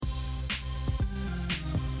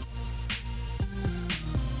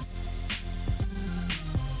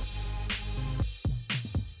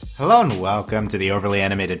Hello and welcome to the Overly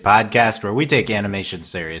Animated Podcast, where we take animation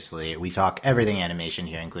seriously. We talk everything animation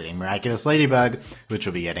here, including Miraculous Ladybug, which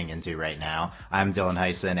we'll be getting into right now. I'm Dylan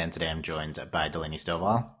Heisen, and today I'm joined by Delaney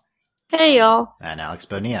Stovall. Hey, y'all. And Alex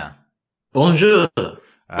Bonilla. Bonjour.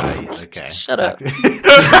 Okay. Shut up.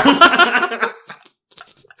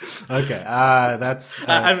 Okay, that's...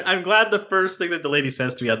 I'm glad the first thing that the lady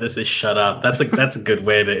says to me on this is "shut up." That's a good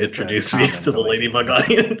way to introduce me to the Ladybug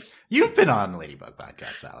audience. You've been on Ladybug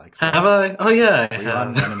podcast, Alex. So. Have I? Oh yeah. Were you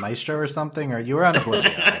on Maestro or something, or you were on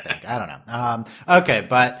Oblivion? I think I don't know. Okay,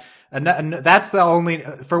 but that's the only.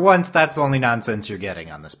 For once, that's the only nonsense you're getting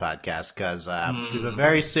on this podcast because we have a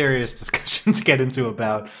very serious discussion to get into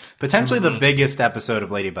about potentially the biggest episode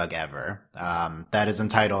of Ladybug ever. That is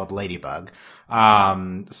entitled Ladybug.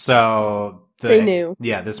 They knew.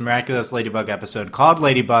 Yeah, this Miraculous Ladybug episode called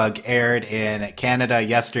Ladybug aired in Canada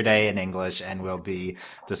yesterday in English, and we'll be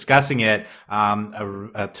discussing it.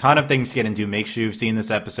 A ton of things to get into. Make sure you've seen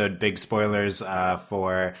this episode. Big spoilers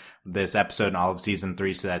for this episode and all of season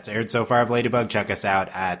 3, so that's aired so far of Ladybug. Check us out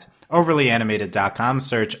at overlyanimated.com.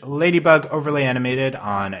 Search Ladybug Overly Animated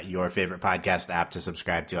on your favorite podcast app to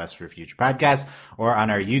subscribe to us for future podcasts, or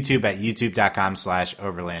on our YouTube at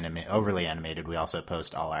youtube.com/overlyanimated. We also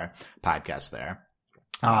post all our podcasts there.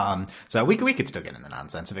 So we could still get into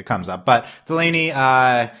nonsense if it comes up, but Delaney,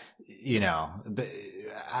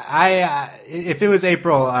 if it was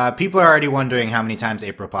April, people are already wondering how many times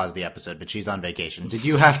April paused the episode, but she's on vacation. Did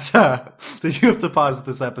you have to pause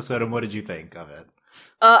this episode, and what did you think of it?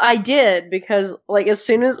 I did, because as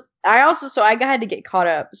soon as I had to get caught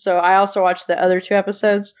up, so I also watched the other 2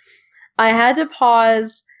 episodes. I had to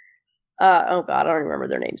pause. Oh god, I don't remember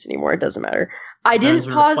their names anymore. It doesn't matter. I didn't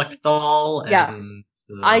pause. Reflectol and,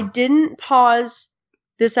 I didn't pause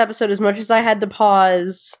this episode as much as I had to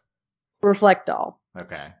pause Reflectol.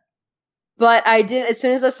 Okay. But I did, as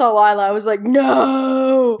soon as I saw Lila, I was like,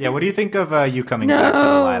 no! Yeah, what do you think of you coming back for the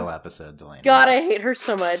Lila episode, Delaney? God, I hate her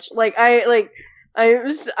so much. So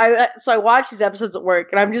I watch these episodes at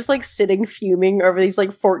work, and I'm just sitting fuming over these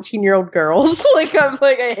 14-year-old girls.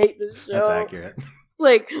 I hate this show. That's accurate.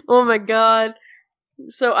 Oh my god.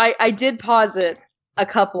 So I did pause it a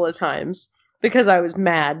couple of times because I was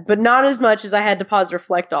mad, but not as much as I had to pause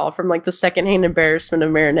Reflectol from the secondhand embarrassment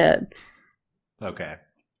of Marinette. Okay.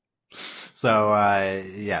 So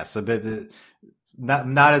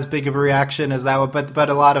not as big of a reaction as that one, but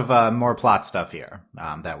a lot of more plot stuff here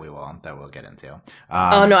that we'll get into.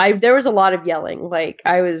 There was a lot of yelling.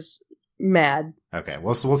 I was mad. Okay,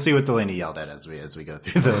 we'll see what Delaney yelled at as we go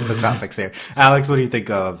through the topics here. Alex, what do you think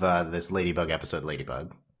of this Ladybug episode,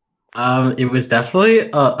 Ladybug? It was definitely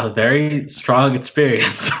a very strong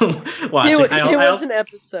experience watching. It was an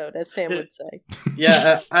episode, as Sam would say.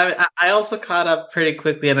 Yeah, I also caught up pretty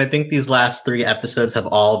quickly, and I think these last 3 episodes have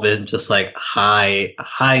all been just high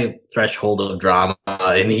threshold of drama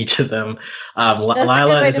in each of them. That's Lila a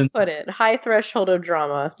good way isn't. to put it. High threshold of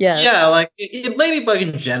drama. Yeah. Yeah, Ladybug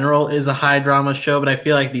in general is a high drama show, but I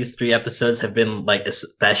feel like these 3 episodes have been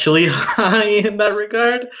especially high in that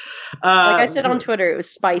regard. I said on Twitter, it was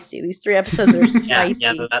spicy. These 3 episodes are spicy.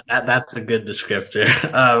 Yeah, that's a good descriptor.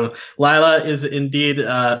 Lila is indeed.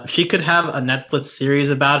 She could have a Netflix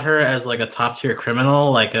series about her as a top tier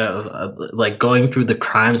criminal, going through the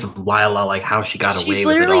crimes of Lila, how she got away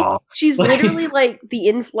with it all. She's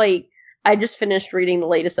literally I just finished reading the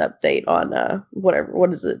latest update on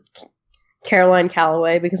what is it, Caroline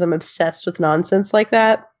Calloway, because I'm obsessed with nonsense like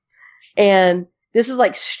that, and this is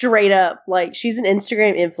straight up she's an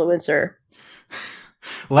Instagram influencer.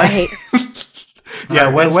 I hate her. Yeah,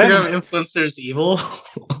 when Instagram influencers evil.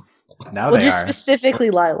 Now they just are. Specifically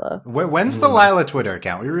Lila. When's the Lila Twitter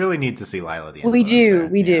account? We really need to see Lila the influencer.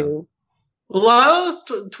 We do. Lila's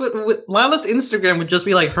Instagram would just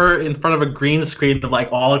be her in front of a green screen of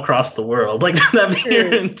all across the world. That'd be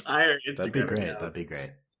your entire Instagram. That'd be great. account. That'd be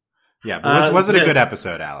great. Yeah, but was it a good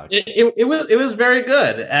episode, Alex? It was very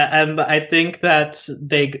good, and I think that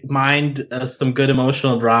they mined some good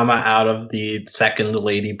emotional drama out of the second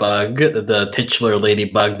Ladybug, the titular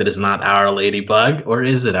Ladybug that is not our Ladybug, or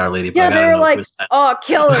is it our Ladybug? Yeah, they were oh,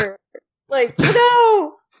 kill her!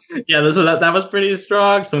 No. Yeah, that was pretty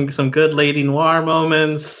strong. Some good Lady Noir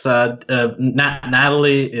moments.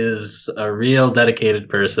 Natalie is a real dedicated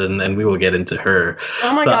person, and we will get into her.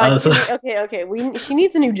 Oh my god! Okay. She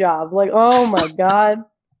needs a new job. Oh my god,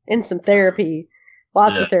 and some therapy,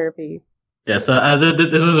 lots of therapy. Yeah, so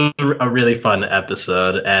this is a really fun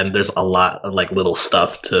episode, and there's a lot of little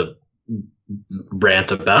stuff to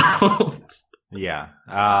rant about. Yeah.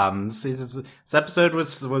 This episode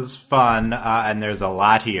was fun, and there's a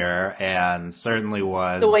lot here, and certainly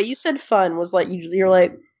was. The way you said fun was you're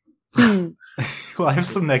Well, I have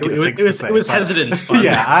some negative things it was, to say. It was hesitance fun.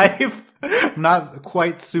 Yeah, I'm not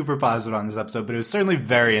quite super positive on this episode, but it was certainly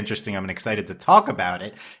very interesting. I'm excited to talk about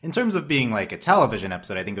it. In terms of being like a television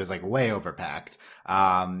episode, I think it was like way overpacked.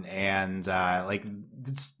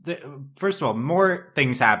 First of all, more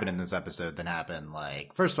things happen in this episode than happened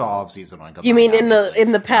like first of all of season 1. You mean obviously.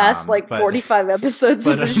 in the past 45 episodes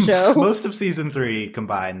of the show? Most of season 3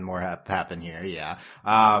 combined, more happen here. Yeah.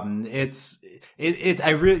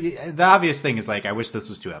 The obvious thing is like, I wish this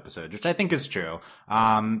was 2 episodes, which I think is true.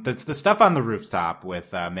 That's the stuff on the rooftop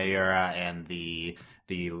with, Mayura and the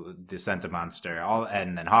Sentimonster,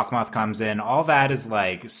 and then Hawkmoth comes in. All that is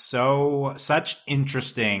like such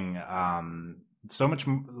interesting, so much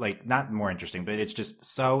like not more interesting, but it's just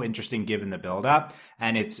so interesting given the build up,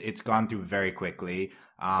 and it's gone through very quickly.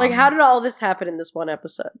 Like, how did all this happen in this one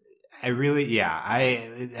episode? I really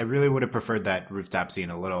would have preferred that rooftop scene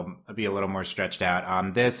be a little more stretched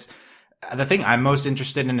out. The thing I'm most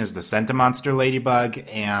interested in is the Sentimonster ladybug,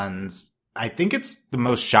 and I think it's the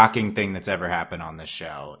most shocking thing that's ever happened on this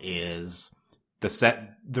show is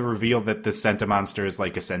the reveal that the Sentimonster is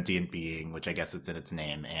like a sentient being, which I guess it's in its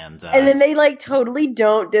name, and then they like totally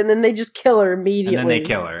don't, and then they just kill her immediately. And then they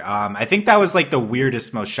kill her. I think that was like the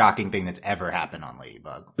weirdest, most shocking thing that's ever happened on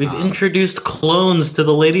Ladybug. We've introduced clones to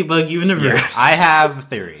the Ladybug universe. Yeah, I have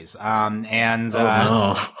theories.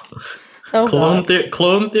 No. Clone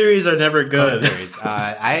theories are never good.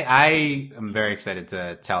 I am very excited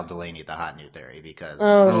to tell Delaney the hot new theory because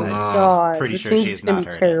God, I'm pretty sure she's not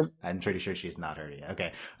heard it. I'm pretty sure she's not heard it.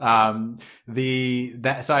 Okay. I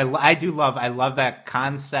love that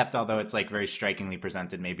concept, although it's like very strikingly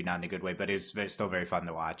presented, maybe not in a good way, but it's still very fun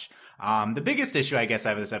to watch. The biggest issue I guess I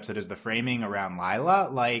have with this episode is the framing around Lila.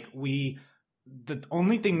 Like the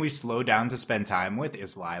only thing we slow down to spend time with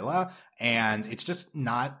is Lila, and it's just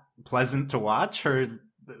not pleasant to watch her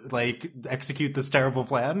like execute this terrible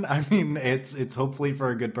plan. I mean, it's hopefully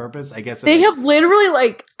for a good purpose. I guess they have literally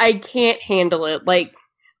like, I can't handle it. Like,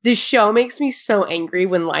 this show makes me so angry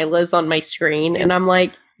when Lila's on my screen, and I'm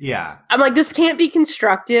like, this can't be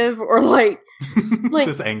constructive, or like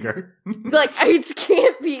this anger. Like, it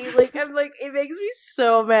can't be. Like, I'm like, it makes me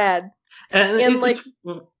so mad. And like,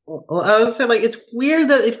 I would say, like, it's weird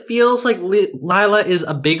that it feels like Lila is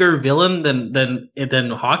a bigger villain than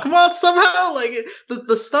Hawkmoth somehow. Like,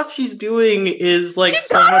 the stuff she's doing is like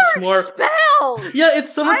so much more. Yeah,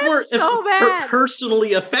 it's so much more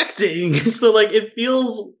personally affecting. So like, it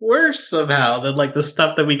feels worse somehow than like the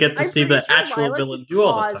stuff that we get to see the actual villain do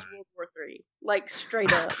all the time. World War III. Like,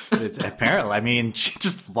 straight up. It's apparently, I mean, she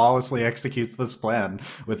just flawlessly executes this plan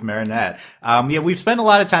with Marinette. We've spent a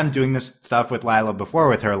lot of time doing this stuff with Lila before,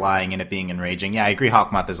 with her lying and it being enraging. Yeah, I agree.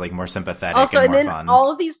 Hawkmoth is like more sympathetic and more fun.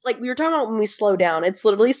 All of these, like we were talking about when we slow down, it's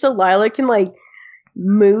literally so Lila can like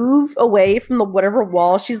move away from the whatever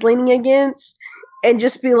wall she's leaning against and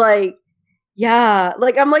just be like, yeah,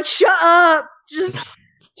 like I'm like, shut up, just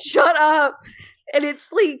shut up, and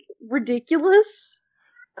it's like ridiculous.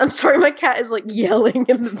 I'm sorry, my cat is like yelling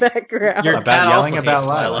in the background. Your cat yelling about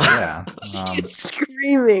Lila. Yeah, she's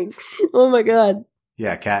screaming. Oh my god.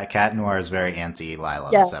 Yeah, Cat Noir is very anti-Lila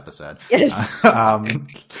this episode. Yes.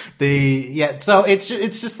 So it's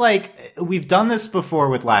just like, we've done this before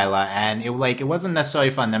with Lila, and it wasn't necessarily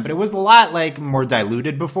fun then, but it was a lot like more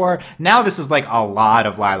diluted before. Now this is like a lot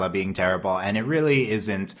of Lila being terrible, and it really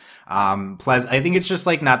isn't pleasant. I think it's just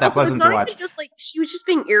like not that pleasant to watch. Even just like, she was just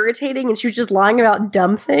being irritating, and she was just lying about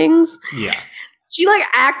dumb things. Yeah. She like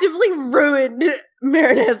actively ruined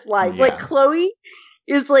Marinette's life. Yeah. Like, Chloe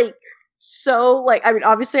is like, so like, I mean,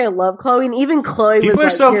 obviously I love Chloe, and even Chloe people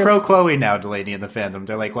was are like, so pro Chloe now, Delaney, in the fandom.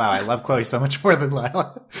 They're like, wow, I love Chloe so much more than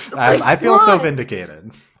Lila. I feel so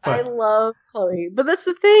vindicated. But I love Chloe, but that's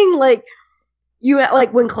the thing. Like, you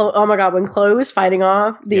like when Chloe. Oh my god, when Chloe was fighting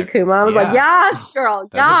off the Akuma, I was like, yes, girl,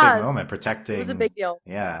 that's a big moment. Protecting. It was a big deal.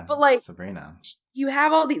 Yeah, but like Sabrina. You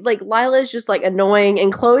have all the, like, Lila's just, like, annoying,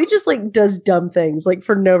 and Chloe just, like, does dumb things, like,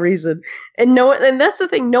 for no reason. And that's the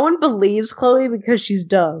thing, no one believes Chloe because she's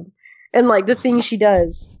dumb. And, like, the things she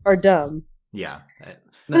does are dumb. Yeah.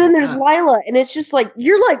 But then there's Lila, and it's just, like,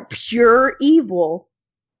 you're, like, pure evil.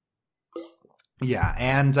 Yeah,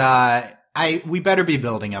 and, we better be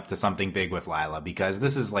building up to something big with Lila, because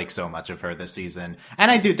this is like so much of her this season, and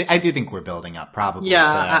I do think we're building up probably.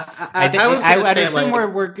 Yeah,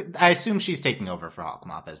 I assume she's taking over for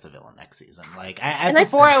Hawkmoth as the villain next season. Like,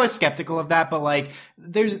 I was skeptical of that, but like,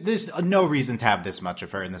 there's no reason to have this much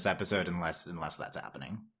of her in this episode unless that's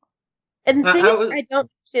happening. And the thing is, I don't.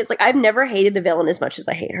 It's like, I've never hated the villain as much as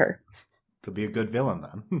I hate her. Could be a good villain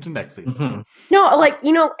then next season. Mm-hmm. No, like,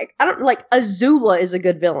 I don't like Azula is a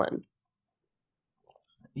good villain.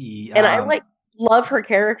 And I like love her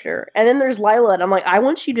character. And then there's Lila, and I'm like, I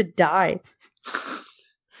want you to die.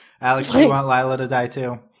 Alex, do you want Lila to die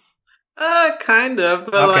too? Kind of,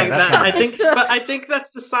 but Okay, like that's that, fine. I think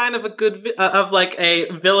that's the sign of a good of like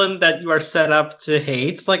a villain that you are set up to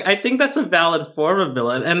hate. Like I think that's a valid form of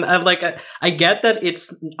villain, and I get that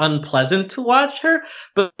it's unpleasant to watch her,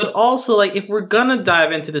 but also like if we're gonna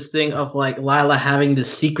dive into this thing of like Lila having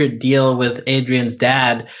this secret deal with Adrian's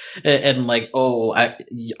dad, and like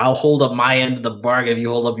I'll hold up my end of the bargain if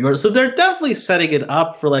you hold up yours. So they're definitely setting it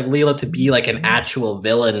up for like Leela to be like an actual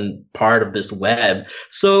villain part of this web.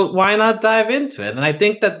 So why not dive into it? And I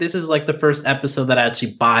think that this is like the first episode that I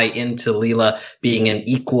actually buy into Leela being an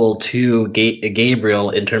equal to Gabriel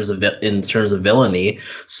in terms of villainy.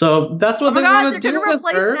 So that's what they want to do gonna with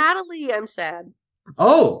replace her. Natalie. I'm sad.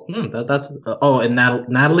 Oh, and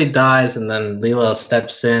Natalie dies, and then Leela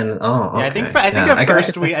steps in. Oh, okay. Yeah, I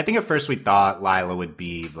think at first we thought Lila would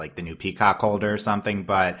be like the new Peacock holder or something,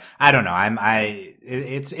 but I don't know.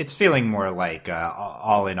 It's feeling more like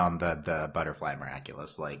all in on the Butterfly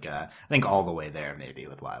Miraculous. Like I think all the way there maybe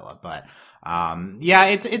with Lila, but yeah,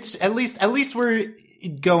 it's at least we're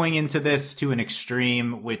going into this to an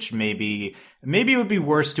extreme, which maybe it would be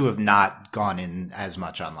worse to have not gone in as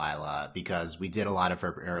much on Lila, because we did a lot of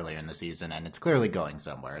her earlier in the season and it's clearly going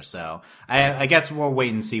somewhere. So I guess we'll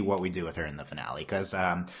wait and see what we do with her in the finale, because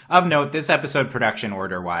of note, this episode production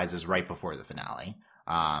order wise is right before the finale.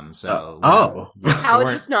 How is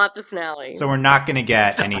this not the finale? So we're not going to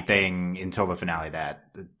get anything until the finale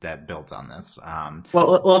that builds on this.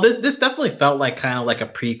 Well, this definitely felt like kind of like a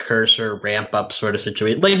precursor ramp up sort of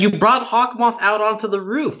situation. Like you brought Hawkmoth out onto the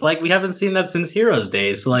roof. Like we haven't seen that since Heroes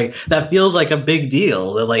Days. So like that feels like a big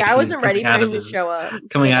deal. That like I wasn't ready for him to show up.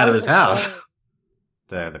 Coming out of his house.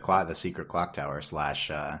 The secret clock tower /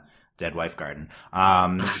 Dead Wife Garden.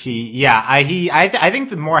 I think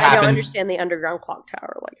the more happens. I don't understand the underground clock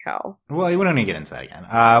tower, like how. Well, we don't need to get into that again.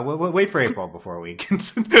 We'll wait for April before we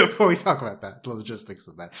talk about that, the logistics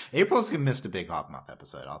of that. April's missed a big Hawkmoth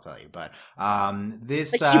episode, I'll tell you. But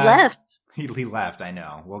this he left. He left, I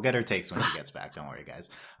know. We'll get her takes when she gets back. Don't worry, guys.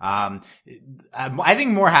 I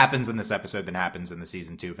think more happens in this episode than happens in the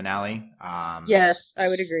season 2 finale. Yes, I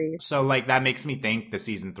would agree. So, like, that makes me think the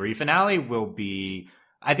season 3 finale will be.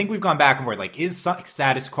 I think we've gone back and forth. Like, is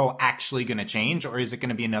status quo actually going to change, or is it going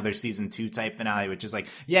to be another season 2 type finale, which is like,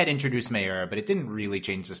 yeah, it introduced Mayura, but it didn't really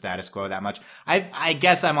change the status quo that much. I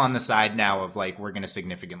guess I'm on the side now of like, we're going to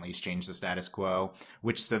significantly change the status quo,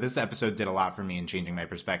 so this episode did a lot for me in changing my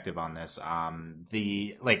perspective on this.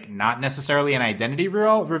 Not necessarily an identity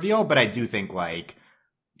reveal, but I do think like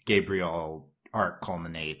Gabriel arc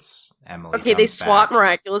culminates. Emily. Okay, they swap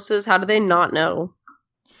Miraculouses. How do they not know?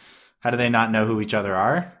 How do they not know who each other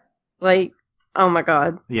are? Like, oh my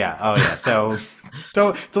god. Yeah. Oh yeah. So,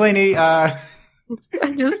 Delaney. I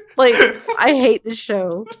just like I hate this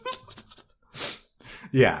show.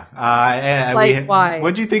 Yeah. Why?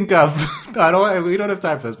 What'd you think of? We don't have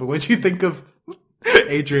time for this, but what'd you think of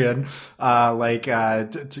Adrian?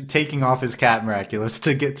 Taking off his cat Miraculous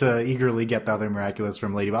to eagerly get the other Miraculous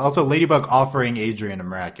from Ladybug. Also, Ladybug offering Adrian a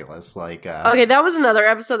Miraculous. Okay, that was another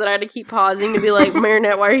episode that I had to keep pausing to be like,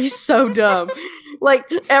 Marinette, why are you so dumb? Like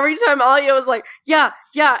every time Alia was like, yeah,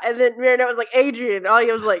 and then Marinette was like, Adrian.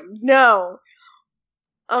 Alia was like, no.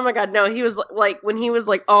 Oh my god, no. He was like, when he was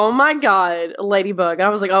like, oh my god, Ladybug. I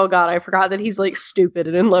was like, oh god, I forgot that he's like stupid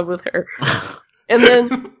and in love with her. And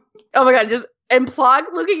then, oh my god, and Plog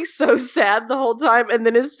looking so sad the whole time, and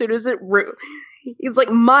then as soon as he's like,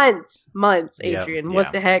 months, Adrian, yep.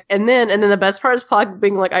 What the heck? And then the best part is Plog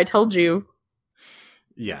being like, I told you.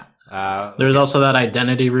 Yeah. There's also that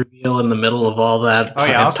identity reveal in the middle of all that. Oh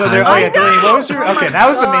yeah. Also there. Oh yeah, Delaney, what was your? Okay, that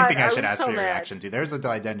was the main thing I should ask for your reaction to. There's an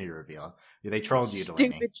identity reveal. They trolled you,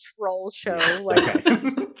 Delaney. Stupid troll show.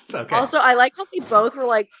 Okay. Also, I like how they both were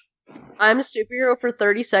like, "I'm a superhero for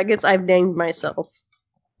 30 seconds. I've named myself."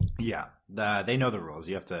 Yeah. They know the rules.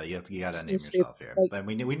 You gotta name yourself here. Like, but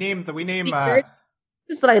we name.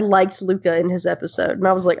 Is that I liked Luca in his episode, and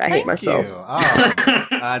I was like, I hate myself.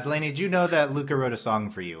 Oh. Delaney, did you know that Luca wrote a song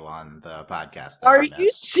for you on the podcast? Are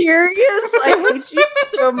you serious? I hate you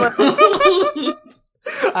so much.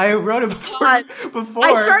 I wrote it before.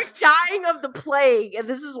 I start dying of the plague, and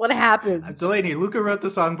this is what happens. Delaney, Luca wrote the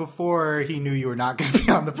song before he knew you were not going to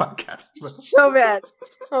be on the podcast. So bad.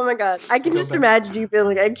 Oh my god. I can just imagine you being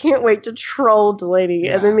like, I can't wait to troll Delaney,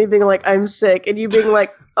 and then me being like, I'm sick, and you being like,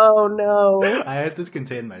 oh no. I had to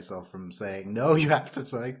contain myself from saying, no, you have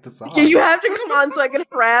to like the song. Yeah, you have to come on so I can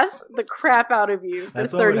harass the crap out of you for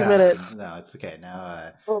 30 minutes. No, it's okay.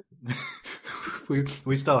 Now,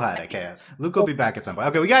 we still had it. Okay, Luke will be back at some point.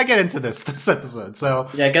 Okay, we gotta get into this episode. So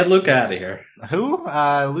yeah, get Luca out of here. Who?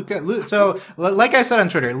 Luca. So, like I said on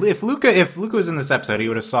Twitter, if Luca was in this episode, he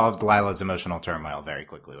would have solved Lila's emotional turmoil very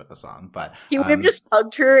quickly with the song. But he would have just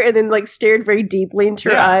hugged her and then like stared very deeply into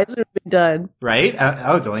her eyes and been done. Right?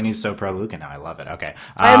 Delaney's so pro Luca now. I love it. Okay,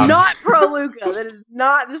 I'm not pro Luca. That is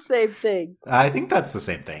not the same thing. I think that's the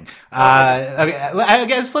same thing. Okay, I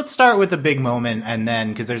guess let's start with the big moment, and then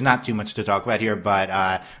because there's not too much to talk about here.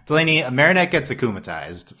 But Delaney, Marinette gets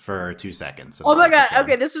akumatized for 2 seconds. Oh my god!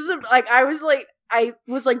 Okay, this was I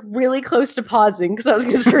was really close to pausing because I was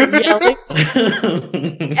going to start yelling.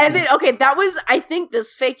 And then, I think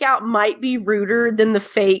this fake out might be ruder than the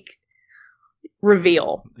fake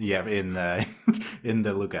reveal. Yeah, in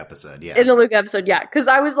the Luke episode. Yeah, in the Luke episode. Yeah, because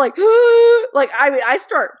I was like, I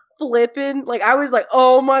start flipping. Like I was like,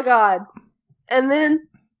 oh my god, and then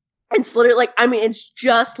it's literally it's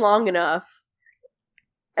just long enough.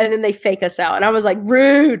 And then they fake us out, and I was like,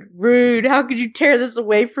 rude. How could you tear this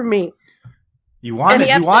away from me? You wanted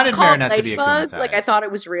Marinette to be akumatized. Like I thought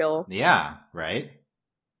it was real. Yeah, right.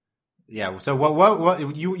 Yeah. So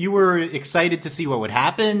what you were excited to see what would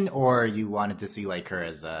happen, or you wanted to see like her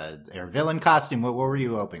as her villain costume? What were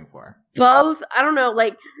you hoping for? Both. I don't know.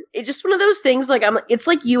 Like it's just one of those things. Like it's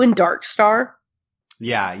like you and Dark Star.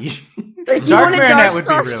 Yeah. Like, Dark Marinette would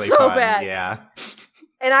be really so fun. Bad. Yeah.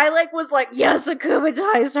 And I was like, yes,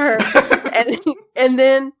 akumatize her, and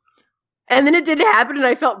then it didn't happen, and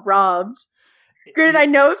I felt robbed. Granted, I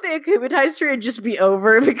know if they akumatized her, it'd just be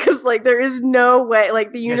over because there is no way.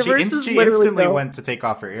 Like the universe is she literally instantly went to take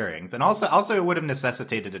off her earrings, and also it would have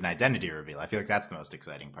necessitated an identity reveal. I feel like that's the most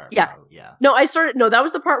exciting part. Yeah. No, that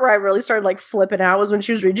was the part where I really started flipping out was when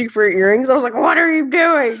she was reaching for her earrings. I was like, what are you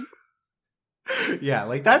doing? Yeah,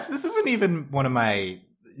 this isn't even one of my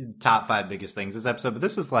top 5 biggest things this episode, but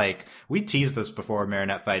this is we teased this before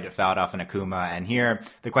Marinette fought off an Akuma, and here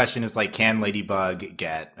the question is can Ladybug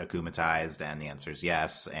get akumatized, and the answer is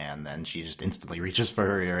yes, and then she just instantly reaches for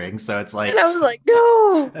her earrings, so it's and I was like,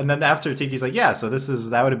 no, and then after Tiki's like, yeah, so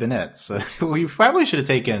that would have been it, so we probably should have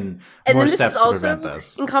taken more steps to prevent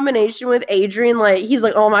this. In combination with Adrien, he's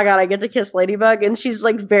like, oh my god, I get to kiss Ladybug, and she's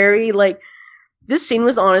very this scene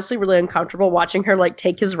was honestly really uncomfortable watching her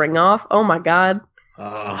take his ring off. Oh my god.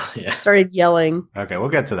 Oh, yeah. Started yelling. Okay, we'll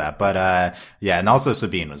get to that. But, yeah, and also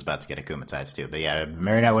Sabine was about to get akumatized, too. But, yeah,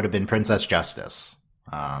 Marinette would have been Princess Justice.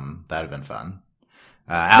 That would have been fun.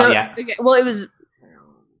 Yeah. Okay, well, it was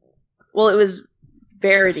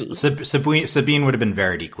Verity. Sabine would have been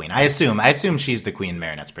Verity Queen. I assume she's the Queen,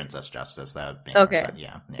 Marinette's Princess Justice. That would be okay.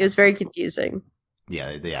 Yeah. It was very confusing.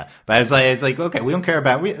 Yeah. But it's like, okay, we don't care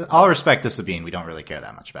about, all respect to Sabine, we don't really care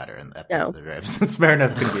that much about her. And since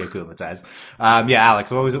Marinette's going to be akumatized. Yeah, Alex,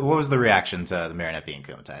 what was the reaction to the Marinette being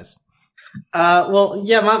akumatized? Well,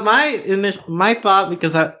 yeah, my thought,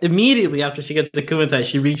 because immediately after she gets akumatized,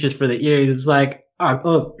 she reaches for the earrings. It's like,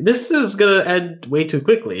 oh, this is gonna end way too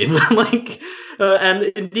quickly. And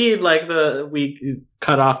indeed, we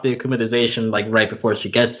cut off the akumatization right before she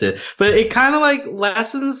gets it. But it kind of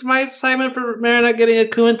lessens my excitement for Marinette getting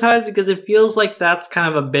akumatized, because it feels like that's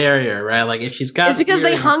kind of a barrier, right? If she's got, it's because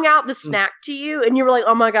they hung out the snack to you, and you were like,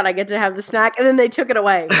 oh my god, I get to have the snack, and then they took it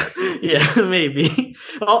away. Yeah, maybe.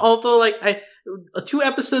 Although, 2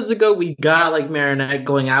 episodes ago, we got Marinette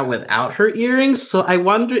going out without her earrings, so I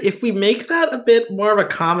wonder if we make that a bit more of a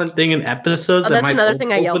common thing in episodes. That's another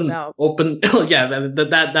thing I yelled about. Yeah,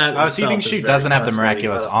 that. Oh, so you think she doesn't have the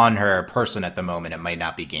miraculous on her person at the moment? It might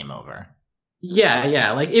not be game over.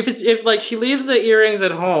 Yeah. If she leaves the earrings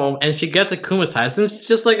at home and she gets akumatized, then it's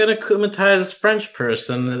just an akumatized French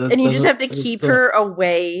person, and you just have to keep her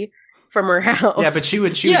away from her house. Yeah, but she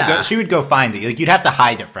would go find it. You'd have to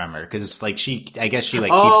hide it from her because I guess she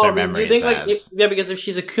keeps her memories. Because if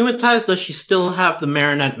she's akumatized, does she still have the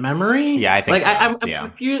Marinette memory? Yeah, I think so. I'm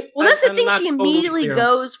confused. Well, that's the thing. She immediately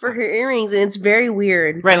goes for her earrings, and it's very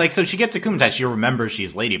weird. Right, so she gets akumatized. She remembers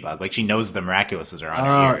she's Ladybug. She knows the miraculouses are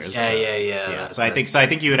on her ears. Yeah. So I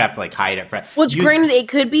think you would have to hide it from. Well, granted, it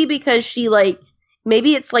could be because she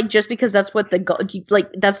maybe it's just because that's what the goal.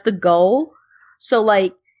 That's the goal.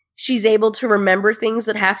 So she's able to remember things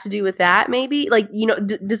that have to do with that, maybe?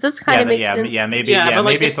 Does this kind of make sense? Yeah, maybe. Yeah,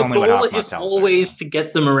 maybe it's only what Hawkmoth tells her. If the goal is always to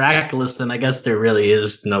get the miraculous, then I guess there really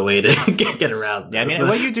is no way to get around this. Yeah,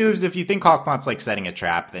 what you do is if you think Hawkmoth's setting a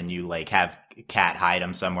trap, then you have Cat hide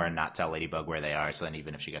them somewhere and not tell Ladybug where they are, so then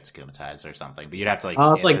even if she gets akumatized or something. But you'd have to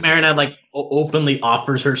it's Marinette openly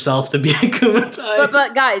offers herself to be akumatized.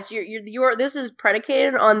 But guys, this is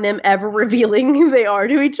predicated on them ever revealing who they are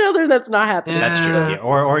to each other. That's not happening. That's true. Yeah.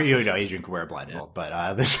 Or Adrien could wear a blindfold.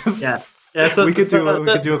 But this is Yeah, so, we could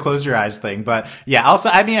do a close your eyes thing, but yeah. Also,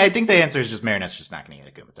 I mean, I think the answer is just Marinette's just not going to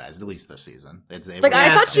get akumatized, at least this season. I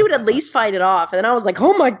thought she would at least fight it off, and then I was like,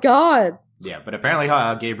 oh my god. Yeah, but apparently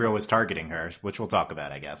Gabriel was targeting her, which we'll talk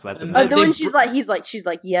about, I guess. That's when she's like,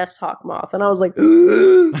 yes, Hawkmoth, and I was like,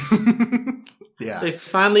 yeah. They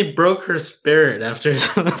finally broke her spirit after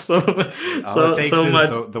All it takes so is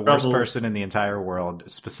much the worst person in the entire world,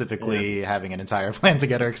 specifically having an entire plan to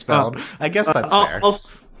get her expelled. I guess that's fair.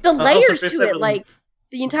 The layers to it, like,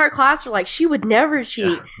 the entire class were like, she would never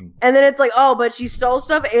cheat. And then it's like, oh, but she stole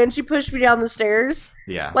stuff and she pushed me down the stairs.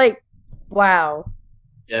 Yeah. Like, wow.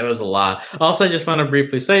 Yeah, it was a lot. Also, I just want to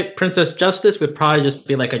briefly say, Princess Justice would probably just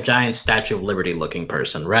be like a giant Statue of Liberty looking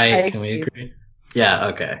person, right? Can we agree? Yeah,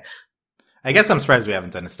 okay. I guess I'm surprised we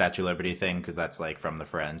haven't done a Statue of Liberty thing, because that's like from the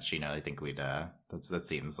French. You know, I think we'd that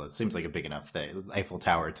seems like a big enough thing, Eiffel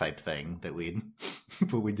Tower type thing that we'd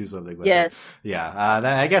do something with. Yes. It. Yeah.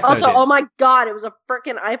 I guess. Also, oh my god, it was a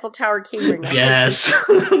freaking Eiffel Tower keyring. Yes.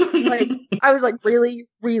 Like, I was like, really,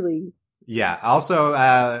 really. Yeah. Also,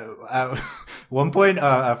 one point,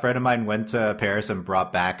 a friend of mine went to Paris and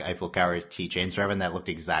brought back Eiffel Tower keychains for everyone that looked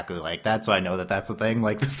exactly like that. So I know that that's a thing.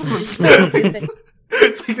 Like, this is.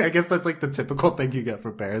 It's like, I guess that's like the typical thing you get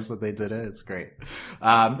from Paris that they did it. It's great.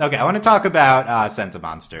 Okay, I want to talk about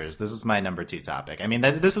Sentimonsters. This is my number 2 topic. I mean,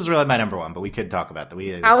 this is really my number 1, but we could talk about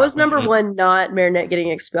that. How was number 1 not Marinette getting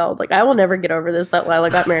expelled? Like, I will never get over this, that Lila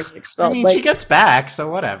got Marinette expelled. I mean, like, she gets back, so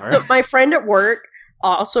whatever. So my friend at work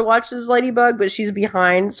also watches Ladybug, but she's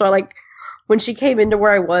behind. So when she came into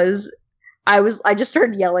where I just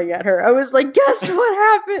started yelling at her. I was like, guess what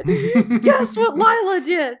happened? Guess what Lila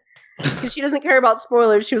did? Because she doesn't care about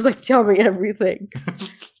spoilers. She was like, tell me everything.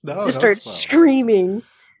 Just started screaming.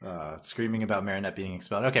 Screaming about Marinette being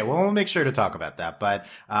expelled. Okay, well, we'll make sure to talk about that. But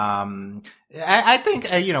I think,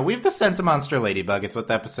 we have the Sentimonster Ladybug. It's what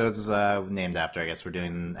the episode's named after. I guess we're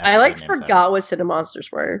doing... I forgot what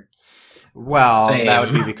Sentimonsters were. Well, Same. That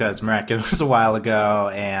would be because Miraculous was a while ago,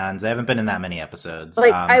 and they haven't been in that many episodes.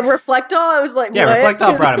 Like, I Reflectall, I was like, yeah, what?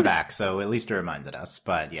 Reflectall brought him back, so at least it reminded us.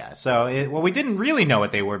 But yeah, so we didn't really know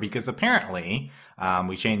what they were because apparently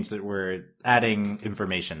we changed it. We're adding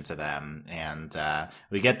information to them, and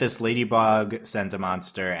we get this Ladybug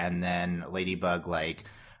Sentimonster, and then Ladybug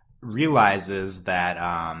realizes that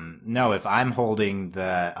no, if I'm holding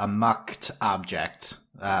a mucked object,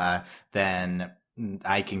 then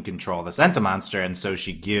I can control the Sentimonster, and so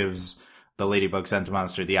she gives the Ladybug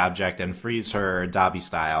Sentimonster the object and frees her Dobby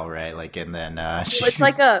style, right? and then it's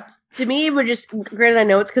like to me, it would just, granted, I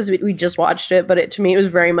know it's because we just watched it, but to me, it was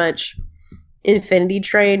very much Infinity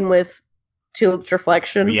Train with Tulip's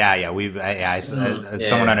reflection. Yeah.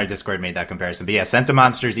 Someone on our Discord made that comparison. But yeah,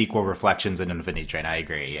 Sentimonsters equal reflections in Infinity Train. I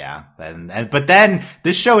agree. Yeah, but then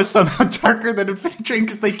this show is somehow darker than Infinity Train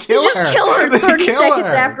because they kill her. Just kill her 30 seconds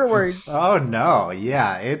afterwards. Oh no!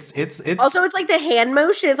 Yeah, it's also, it's like the hand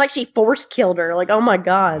motion. It's like she force killed her. Like, oh my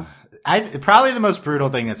god. Probably the most brutal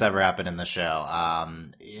thing that's ever happened in the show.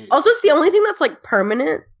 Also, it's the only thing that's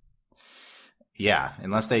permanent. Yeah,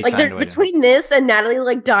 unless they between this and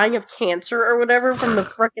Natalie dying of cancer or whatever from the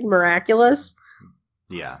frickin' Miraculous.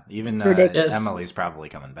 Yeah, even Emily's probably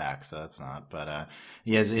coming back, so that's not. But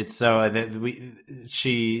it's so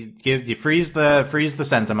she frees the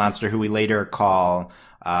Sentimonster, who we later call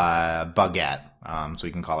Bugette. So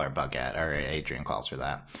we can call her Bugette, or Adrian calls her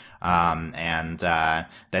that. And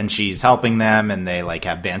then she's helping them, and they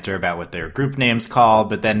have banter about what their group name's called.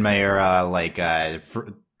 But then Mayura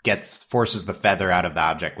forces the feather out of the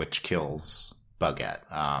object, which kills Bugette.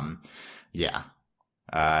 Yeah.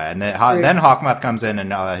 And then Hawkmoth comes in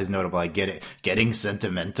and his notable getting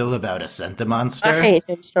sentimental about a Sentimonster. I hate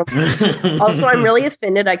him so much. Also, I'm really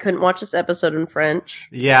offended I couldn't watch this episode in French.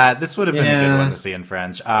 Yeah, this would have been a good one to see in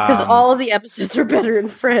French. Because all of the episodes are better in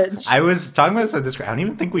French. I was talking about this on Discord. I don't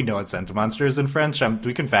even think we know what Sentimonster is in French.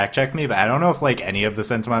 We can fact check me, but I don't know if any of the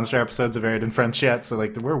Sentimonster episodes have aired in French yet. So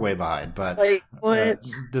we're way behind. But what?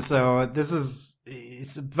 This is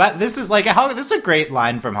a great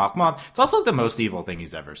line from Hawkmoth. It's also the most evil thing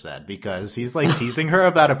he's ever said, because he's teasing her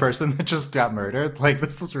about a person that just got murdered.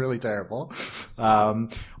 This is really terrible.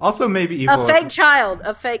 Also maybe evil. A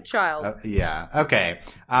fake child. Yeah. Okay.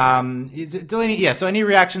 Delaney. Yeah. So any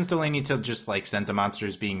reactions, Delaney, to just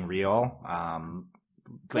Sentimonsters being real? Can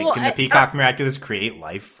the Peacock Miraculous create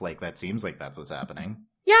life? That seems like that's what's happening.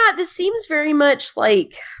 Yeah, this seems very much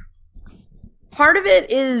part of it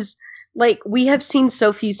is we have seen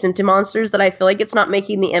so few Sentimonsters that I feel like it's not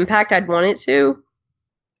making the impact I'd want it to.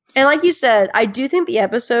 And like you said, I do think the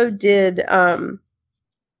episode did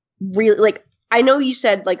really I know you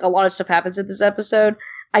said a lot of stuff happens in this episode,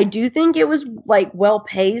 I do think it was like well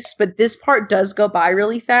paced, but this part does go by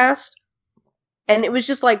really fast. And it was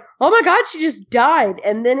just like, oh my god, she just died.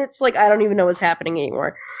 And then it's like, I don't even know what's happening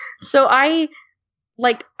anymore. So I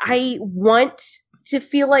want to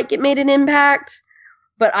feel like it made an impact,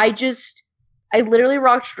 but I literally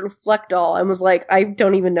watched Reflect All and was like, I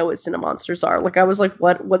don't even know what Cinemonsters are. Like, I was like,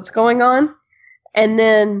 what's going on? And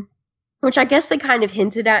then, which I guess they kind of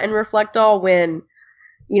hinted at in Reflect All when,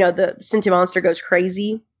 the Cinemonster goes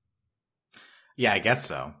crazy. Yeah, I guess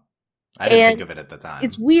so. I didn't think of it at the time.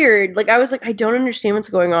 It's weird. Like, I was like, I don't understand what's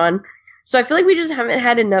going on. So I feel like we just haven't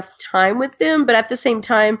had enough time with them, but at the same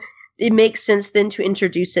time, it makes sense then to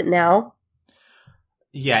introduce it now.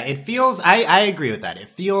 Yeah, it feels, I agree with that. It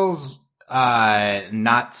feels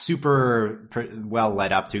not super well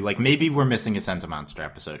led up to. Like, maybe we're missing a Sentimonster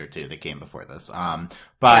episode or two that came before this.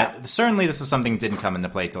 But certainly this is something that didn't come into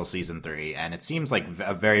play till season 3, and it seems like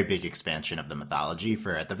a very big expansion of the mythology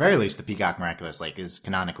for, at the very least, the Peacock Miraculous, like, is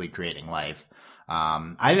canonically creating life.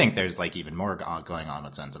 I think there's like even more going on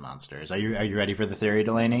with Sentimonsters. Are you ready for the theory,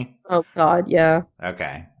 Delaney? Oh God, yeah.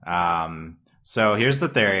 Okay. So here's the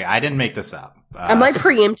theory. I didn't make this up. I'm like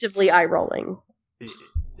preemptively eye rolling.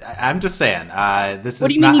 I'm just saying. This is. What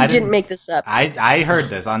do you mean you didn't make this up? I heard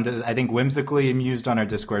this on. I think whimsically amused on our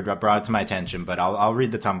Discord brought it to my attention, but I'll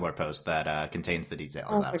read the Tumblr post that contains the details.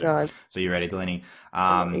 Oh after. My God. So you ready, Delaney?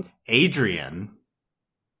 Adrian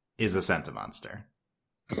is a Sentimonster.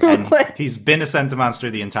 And he's been a Sentimonster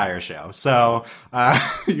the entire show. So,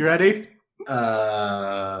 you ready?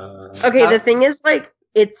 Okay, the thing is, like,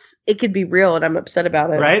 it could be real, and I'm upset about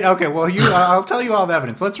it. Right? Okay, well, I'll tell you all the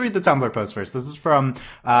evidence. Let's read the Tumblr post first. This is from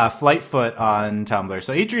Flightfoot on Tumblr.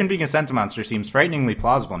 So Adrian being a Sentimonster seems frighteningly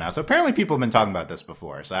plausible now. So apparently people have been talking about this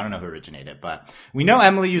before, so I don't know who originated. But we know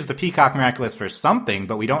Emily used the Peacock Miraculous for something,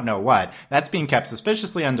 but we don't know what. That's being kept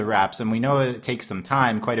suspiciously under wraps, and we know it takes some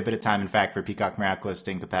time, quite a bit of time, in fact, for Peacock Miraculous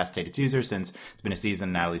to incapacitate its user, since it's been a season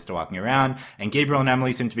and Natalie's still walking around. And Gabriel and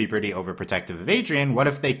Emily seem to be pretty overprotective of Adrian. What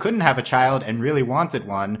if they couldn't have a child and really wanted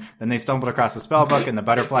one? Then they stumbled across the spell book, and the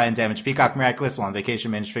butterfly and damaged Peacock Miraculous while on vacation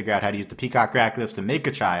managed to figure out how to use the Peacock Miraculous to make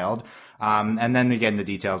a child. And then we get into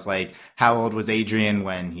details like, how old was Adrian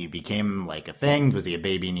when he became like a thing? Was he a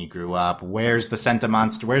baby and he grew up? Where's the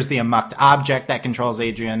Sentimonster? Where's the Amucked object that controls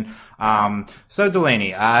Adrian? So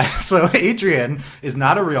Delaney, so Adrian is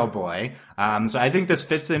not a real boy. So I think this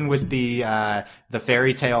fits in with the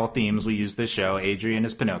fairy tale themes we use this show. Adrian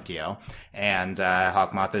is Pinocchio, and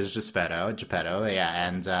Hawkmoth is Geppetto, yeah.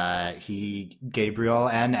 And Gabriel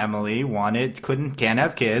and Emily can't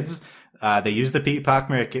have kids. They used the Peacock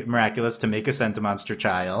Miraculous to make a Sentimonster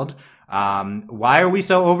child. Why are we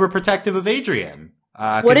so overprotective of Adrian?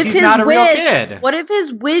 Because he's not a real kid. What if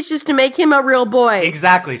his wish is to make him a real boy?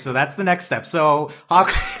 Exactly. So that's the next step. So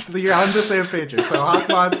you're on the same page here. So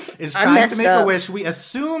Hawkmoth is trying to make a wish. We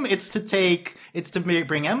assume it's to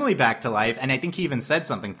bring Emily back to life. And I think he even said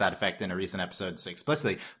something to that effect in a recent episode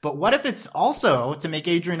explicitly. But what if it's also to make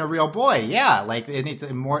Adrian a real boy? Yeah. Like,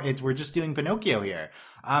 we're just doing Pinocchio here.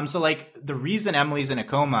 So like the reason Emily's in a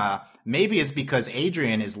coma maybe is because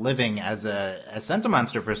Adrian is living as a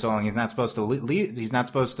Sentimonster for so long. He's not supposed to he's not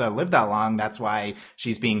supposed to live that long. That's why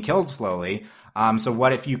she's being killed slowly. So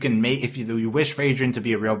what if you can if you wish for Adrian to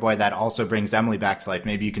be a real boy, that also brings Emily back to life.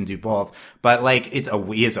 Maybe you can do both. But like,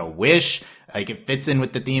 he is a wish. Like, it fits in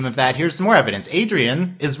with the theme of that. Here's some more evidence.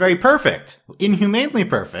 Adrian is very perfect. Inhumanely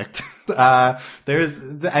perfect. I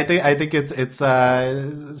think it's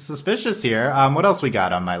suspicious here. What else we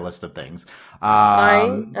got on my list of things?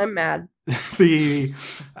 I'm mad.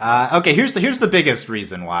 Okay, here's the biggest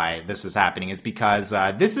reason why this is happening is because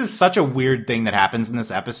this is such a weird thing that happens in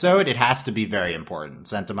this episode. It has to be very important.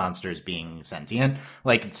 Sentimonsters being sentient.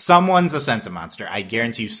 Like, someone's a Sentimonster. I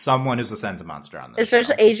guarantee you someone is a Sentimonster on this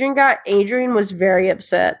Especially show. Adrian was very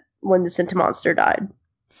upset when the Sentimonster died.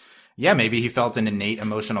 Yeah, maybe he felt an innate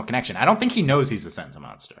emotional connection. I don't think he knows he's a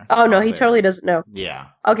Sentimonster. Oh, no, he totally doesn't know. Yeah.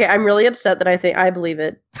 Okay, I'm really upset that I believe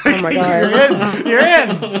it. Oh my God. You're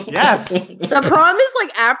in! Yes! The problem is,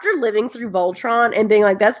 like, after living through Voltron and being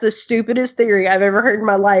like, that's the stupidest theory I've ever heard in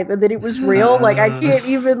my life, and then it was real, like, I can't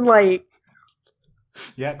even, like...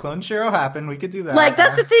 Yeah, Clone Shiro happened. We could do that. Like,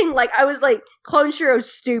 that's the thing. Like, I was like, Clone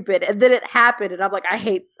Shiro's stupid, and then it happened, and I'm like,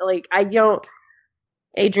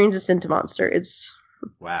 Adrian's a Sentimonster. It's...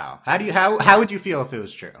 Wow. How would you feel if it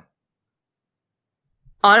was true?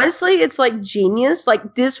 Honestly, it's like genius.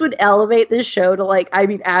 Like, this would elevate this show to like, I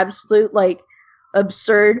mean, absolute like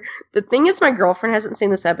absurd. The thing is, my girlfriend hasn't seen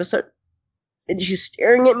this episode, and she's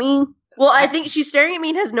staring at me. Well, I think she's staring at me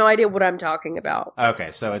and has no idea what I'm talking about. Okay,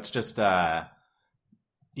 so it's just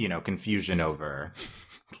confusion over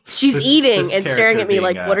She's This eating and staring character at me being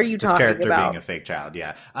like, a- what are you this talking character about? being a fake child,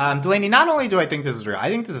 yeah. Delaney, not only do I think this is real, I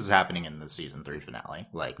think this is happening in the season 3 finale,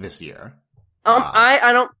 like this year.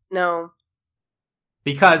 I don't know.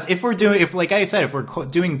 Because if like I said, if we're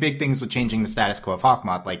doing big things with changing the status quo of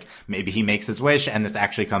Hawkmoth, like maybe he makes his wish and this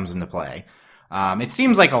actually comes into play. It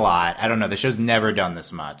seems like a lot. I don't know. The show's never done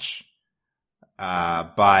this much.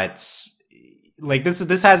 But like this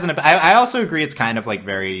hasn't, I also agree it's kind of like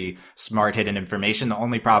very smart hidden information. The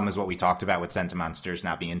only problem is what we talked about with Sentimonsters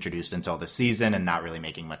not being introduced until this season and not really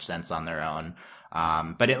making much sense on their own.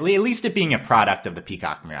 But at least it being a product of the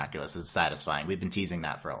Peacock Miraculous is satisfying. We've been teasing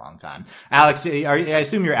that for a long time. Alex, I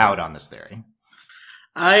assume you're out on this theory.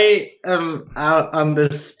 I am out on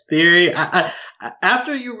this theory. I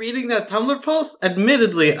after you reading that Tumblr post,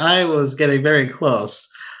 admittedly, I was getting very close.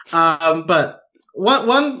 But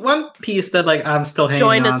one piece that like I'm still hanging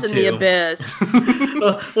on to. Join us in the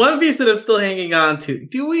abyss. One piece that I'm still hanging on to.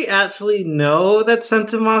 Do we actually know that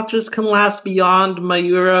Sentimonsters can last beyond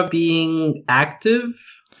Mayura being active?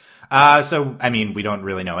 So I mean, we don't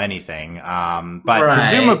really know anything. But Right.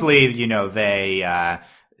 presumably, you know, they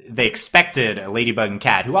expected Ladybug and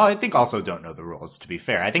Cat, who I think also don't know the rules, to be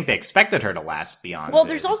fair. I think they expected her to last beyond. Well,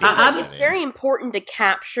 there's also it's Being- very important to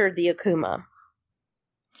capture the Akuma.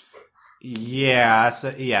 Yeah,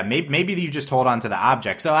 so yeah, maybe you just hold on to the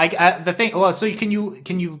object. So the thing, well, so can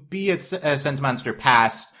you be a Sentimonster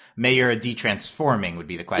past Mayura detransforming would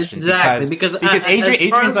be the question. Exactly, because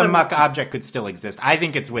Adrian's Muck object could still exist. I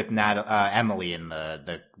think it's with Emily in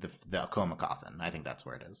the coma coffin. I think that's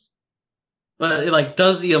where it is. But like,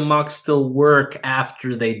 does the Amok still work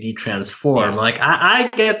after they detransform? Yeah. Like, I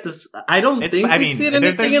get this. I don't think we've seen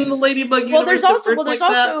anything in the Ladybug universe. There's that also- works well, there's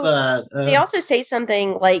like also- that, but, They also say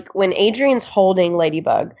something like when Adrian's holding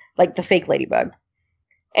Ladybug, like the fake Ladybug,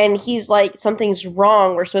 and he's like, something's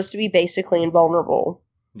wrong. We're supposed to be basically invulnerable.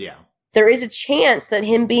 Yeah. There is a chance that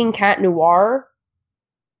him being Cat Noir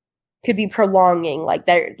could be prolonging. Like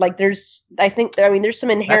there, like there's, I mean, there's some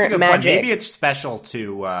That's a inherent good magic. point. Maybe it's special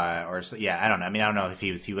to, I don't know. I mean, I don't know if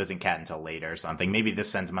he wasn't Cat until later or something. Maybe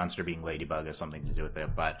this Sentimonster being Ladybug has something to do with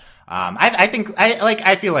it. But,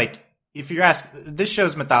 I feel like if you're asked, this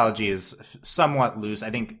show's mythology is somewhat loose. I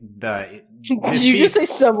think Did you just say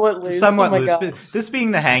somewhat loose? Somewhat Oh my loose. God. But this being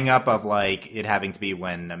the hang up of like it having to be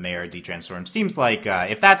when Mayura detransforms seems like,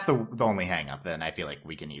 if that's the only hang up, then I feel like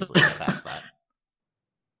we can easily get past that.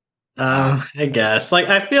 I guess. Like,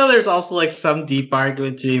 I feel there's also like some deep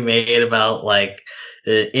argument to be made about like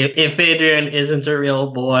if Adrian isn't a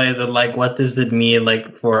real boy, then like what does it mean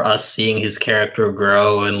like for us seeing his character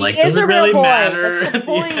grow and like He is does it a real really boy. matter? That's the at the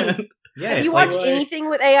point. end? Yeah, Have it's you like, watched anything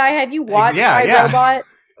with AI? Have you watched Yeah.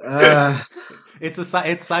 iRobot? it's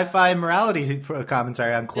sci-fi morality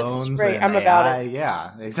commentary on clones great. and I'm AI. about it.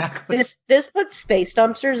 Yeah, exactly. This puts space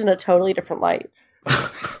dumpsters in a totally different light.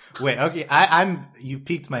 Wait, okay, you've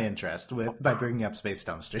piqued my interest by bringing up space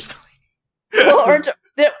dumpsters.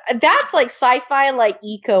 That's like sci-fi, like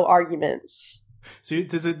eco arguments. So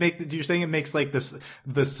does it make? You're saying it makes like the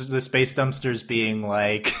space dumpsters being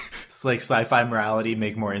like it's like sci-fi morality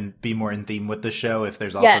be more in theme with the show if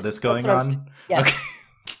there's also Yes, this going that's what I'm on? Yes. Okay.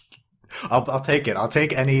 I'll take it. I'll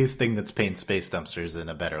take anything that's painting space dumpsters in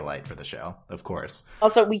a better light for the show, of course.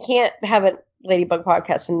 Also, we can't have a Ladybug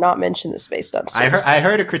podcast and not mention the space dumpsters. I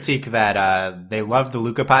heard a critique that they loved the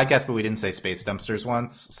Luca podcast, but we didn't say space dumpsters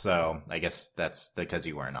once. So I guess that's because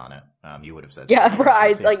you weren't on it. You would have said, Yeah, space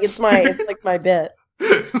right. dumpsters, yeah. Like it's like my bit.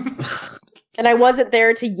 And I wasn't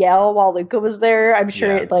there to yell while Luca was there. I'm sure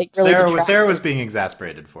Yeah. it like really Sarah was being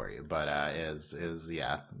exasperated for you, but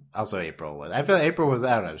yeah. Also April was. I feel like April was.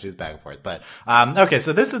 I don't know. She was back and forth, but okay.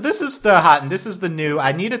 So this is the hot and this is the new.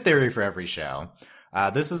 I need a theory for every show.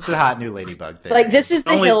 This is the hot new Ladybug theory. like this is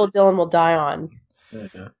the hill Dylan will die on.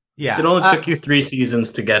 Yeah, It only took you 3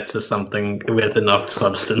 seasons to get to something with enough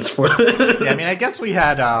substance for it. Yeah, I mean, I guess we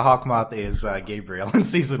had Hawkmoth is Gabriel in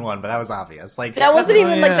season 1, but that was obvious. Like That wasn't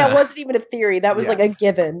that's- even that wasn't even a theory. That was Yeah. like a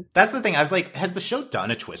given. That's the thing. I was like, has the show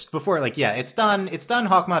done a twist before? Like, yeah, it's done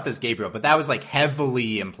Hawkmoth as Gabriel, but that was like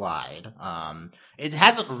heavily implied. It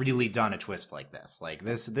hasn't really done a twist like this. Like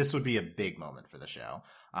this would be a big moment for the show.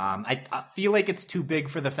 I feel like it's too big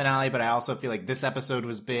for the finale, but I also feel like this episode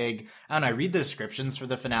was big. I don't know. I read the descriptions for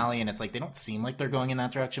the finale and it's like, they don't seem like they're going in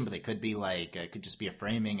that direction, but they could be like, it could just be a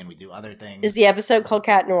framing and we do other things. Is the episode called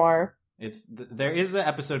Cat Noir? There is an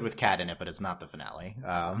episode with Cat in it, but it's not the finale.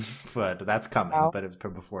 But that's coming. Wow. But it's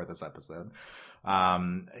before this episode.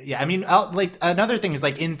 Yeah, I mean, like another thing is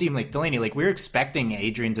like in theme, like Delaney, like we're expecting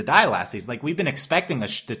Adrian to die last season. Like we've been expecting the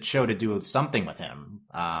show to do something with him.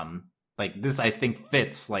 Like this, I think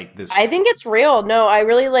fits like this. I think it's real. No, I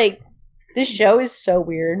really like. This show is so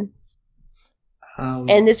weird.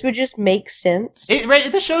 And this would just make sense.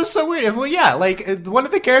 The show's so weird. Well, yeah, like one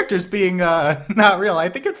of the characters being not real. I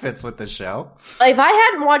think it fits with this show. If I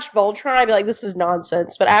hadn't watched Voltron, I'd be like, this is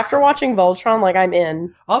nonsense. But after watching Voltron, like, I'm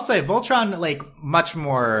in. I'll say Voltron, like, much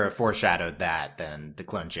more foreshadowed that than the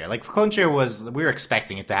Clone Trigger. Like, Clone Trigger we were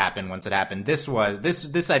expecting it to happen once it happened. This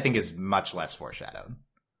I think is much less foreshadowed.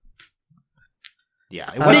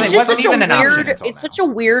 Yeah, it wasn't even an option until It's such a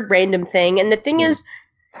weird random thing. And the thing is,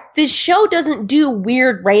 this show doesn't do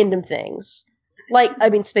weird random things. Like, I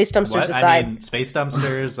mean, Space Dumpsters aside. I mean, Space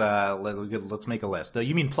Dumpsters, let's make a list.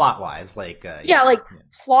 You mean plot-wise, like...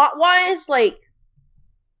 plot-wise, like,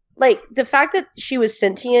 the fact that she was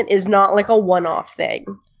sentient is not, like, a one-off thing.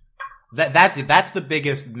 That's the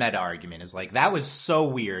biggest meta argument, is, like, that was so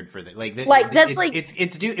weird for the...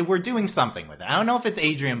 we're doing something with it. I don't know if it's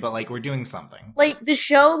Adrian, but, like, we're doing something. Like, the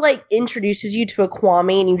show, like, introduces you to a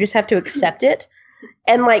Kwame, and you just have to accept it.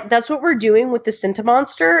 And, like, that's what we're doing with the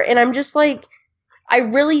Sentimonster, and I'm just, like, I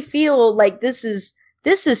really feel like this is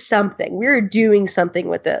something. We're doing something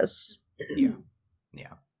with this. Yeah.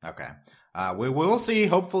 Okay. We'll see.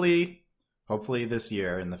 Hopefully this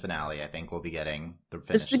year in the finale, I think we'll be getting the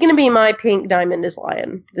finish. This is going to be my Pink Diamond is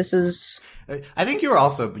Lion. This is... I think you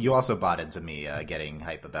also bought into me getting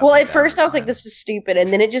hype about. Well, at first I was like, "This is stupid,"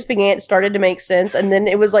 and then it just started to make sense, and then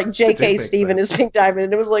it was like J.K. Stephen is Pink Diamond,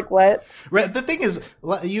 and it was like, what? Right. The thing is,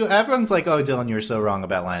 everyone's like, "Oh, Dylan, you were so wrong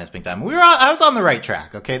about Lion is Pink Diamond." I was on the right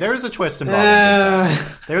track. Okay, there was a twist involving Pink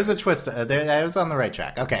Diamond. There was a twist. I was on the right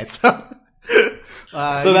track. Okay, so.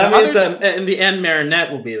 So that means that in the end,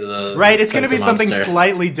 Marinette will be the right. It's going to be something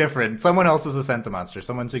slightly different. Someone else is a Sentimonster.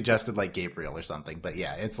 Someone suggested like Gabriel or something, but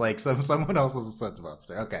yeah, it's like someone else is a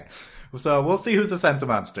Sentimonster. Okay, so we'll see who's a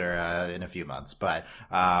Sentimonster in a few months. But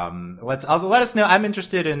let us know. I'm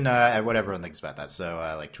interested in what everyone thinks about that. So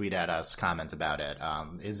like tweet at us, comment about it.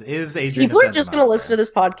 Is Adrian? People are just going to listen to this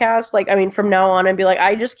podcast. Like, I mean, from now on, and be like,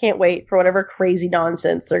 I just can't wait for whatever crazy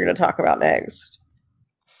nonsense they're going to talk about next.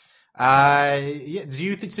 Yeah. Do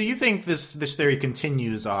you think this theory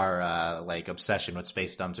continues our like obsession with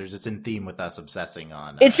Space Dumpsters? It's in theme with us obsessing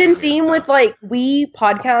on. It's in theme with like we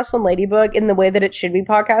podcast on Ladybug in the way that it should be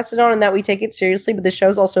podcasted on, and that we take it seriously. But the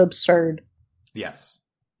show's also absurd. Yes.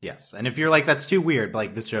 And if you're like, that's too weird, but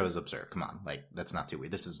like this show is absurd. Come on, like that's not too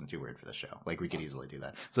weird. This isn't too weird for the show. Like we could easily do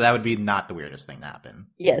that. So that would be not the weirdest thing to happen.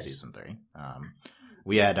 Yes. In season 3.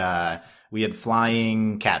 We had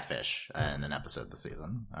flying catfish in an episode this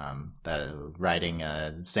season. Riding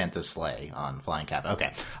Santa's sleigh on flying catfish.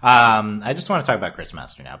 Okay. I just want to talk about Chris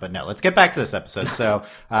Master now, but no, let's get back to this episode. So,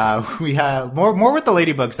 we have more with the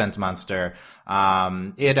Ladybug Sentimonster.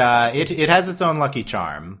 It has its own lucky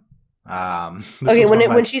charm. Okay,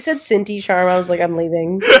 when she said Cinti charm, I was like, I'm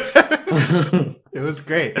leaving. It was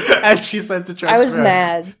great. And she said to try. I was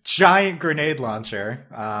mad. Giant grenade launcher.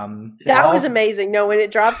 That was amazing. No, when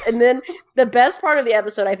it drops, and then the best part of the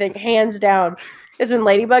episode, I think, hands down, is when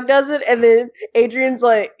Ladybug does it, and then Adrian's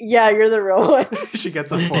like, "Yeah, you're the real one." She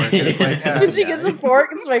gets a fork, and it's like, gets a fork.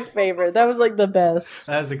 It's my favorite. That was like the best.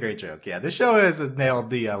 That was a great joke. Yeah, this show has nailed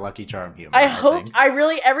the Lucky Charm humor. I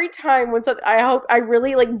really every time when I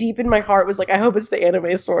really like deep in my heart was like, I hope it's the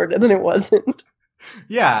anime sword, and then it wasn't.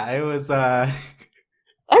 Yeah, it was. I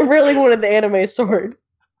really wanted the anime sword.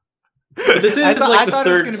 This is like the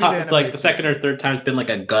third time, like the second or third time, it's been like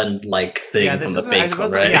a gun-like thing from the fake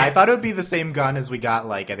one, right? Yeah, I thought it would be the same gun as we got,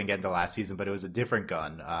 like, I think into last season, but it was a different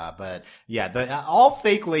gun. But yeah, all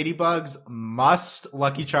fake ladybugs must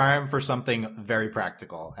Lucky Charm for something very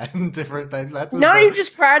practical and different. That's not even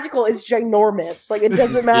just practical; it's ginormous. Like it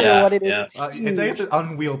doesn't matter what it is. Yeah. It's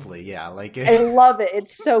unwieldy. Yeah, like I love it.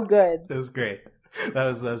 It's so good. It was great.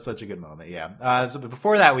 That was such a good moment. Yeah. So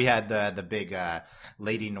before that, we had the big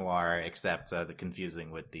Lady Noir, except the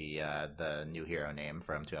confusing with the new hero name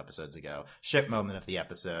from 2 episodes ago. Ship moment of the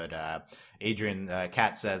episode. Adrian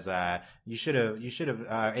Kat says, "You should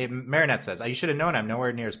have." Marinette says, "You should have known I'm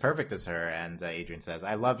nowhere near as perfect as her." And Adrian says,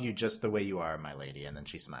 "I love you just the way you are, my lady." And then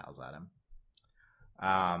she smiles at him.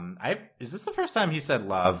 Is this the first time he said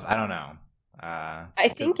love? I don't know. I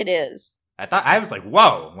think it is. I was like,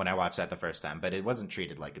 whoa, when I watched that the first time, but it wasn't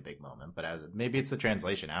treated like a big moment. But maybe it's the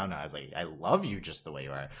translation. I don't know. I was like, I love you just the way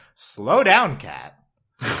you are. Slow down, Kat.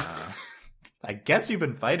 I guess you've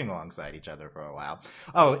been fighting alongside each other for a while.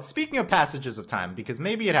 Oh, speaking of passages of time, because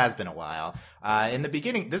maybe it has been a while. In the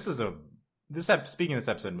beginning, speaking of this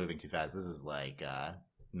episode moving too fast, this is like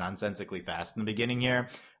nonsensically fast in the beginning here.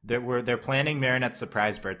 They're planning Marinette's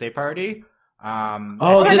surprise birthday party. Oh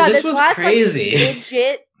my God, this was crazy. Like,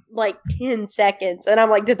 legit. Like 10 seconds, and I'm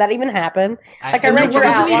like, did that even happen? Like I remember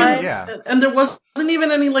outline, and there was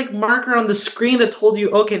even any like marker on the screen that told you,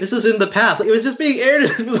 okay, this is in the past. Like, it was just being aired.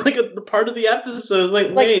 It was like a part of the episode. It was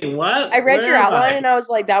like, wait, what? I read Where your am outline I? and I was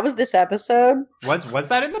like, that was this episode. Was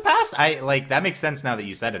that in the past? I like that makes sense now that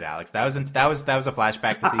you said it, Alex. That was a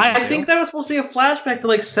flashback to season I 2. think that was supposed to be a flashback to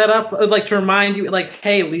like set up, like to remind you, like,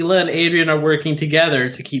 hey, Leela and Adrian are working together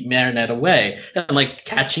to keep Marinette away, and like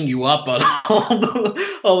catching you up on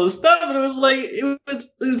all the stuff. And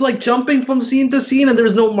it was like jumping from scene to scene, and there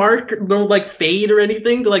was no mark, no like fade or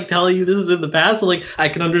anything to like tell you this is in the past. So like I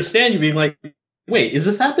can understand you being like, wait, is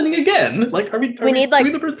this happening again? Like, we need like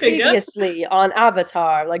doing the birthday again? previously on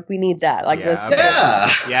Avatar. Like we need that. Like Yeah, this. okay.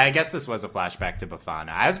 Yeah. Yeah, I guess this was a flashback to Bafana.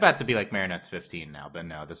 I was about to be like Marinette's 15 now, but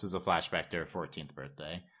no, this was a flashback to her 14th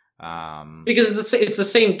birthday. Because it's the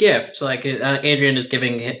same gift. Like Adrian is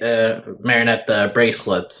giving Marinette the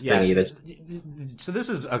bracelet thingy. That's So this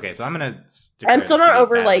is okay. So I'm gonna. I'm still not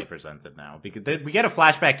over, like- presented now because we get a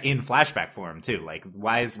flashback in flashback form too. Like,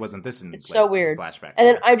 wasn't this in? It's like, so weird. Flashback. And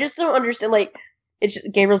then form? I just don't understand. Like,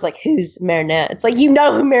 Gabriel's like, who's Marinette? It's like, you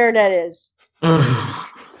know who Marinette is.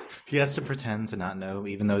 He has to pretend to not know,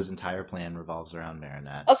 even though his entire plan revolves around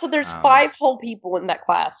Marinette. Also, there's 5 whole people in that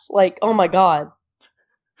class. Like, oh my god.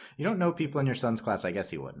 You don't know people in your son's class. I guess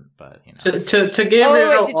he wouldn't, but you know. to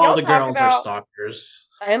Gabriel, did all y'all the talk girls are about- stalkers.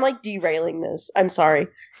 I am like derailing this. I'm sorry.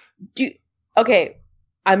 Okay,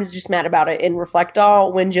 I'm just mad about it. In Reflect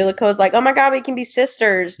All, when Juliko's like, "Oh my god, we can be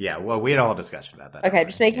sisters." Yeah, well, we had a whole discussion about that. Okay, anyway.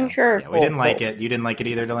 just making Yeah. sure. Yeah, we Cool, didn't like cool. it. You didn't like it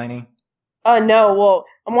either, Delaney? No. Well,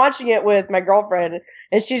 I'm watching it with my girlfriend,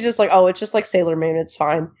 and she's just like, "Oh, it's just like Sailor Moon. It's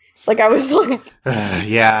fine." Like I was like,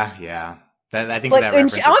 yeah. I think like, that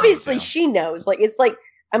and reference she, is made, obviously too. she knows. Like it's like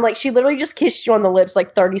I'm like, she literally just kissed you on the lips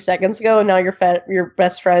like 30 seconds ago, and now you're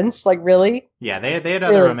best friends. Like really? Yeah, they had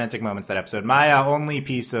other Really? romantic moments that episode. My only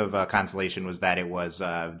piece of consolation was that it was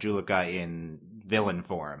Julika in villain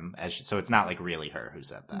form, so it's not like really her who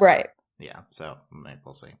said that. Right. Yeah, so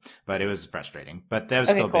we'll see. But it was frustrating. But that was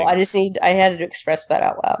Okay, still cool. big. I had to express that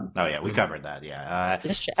out loud. Oh yeah, we covered that. Yeah,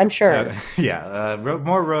 I'm sure.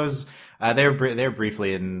 more Rose. They're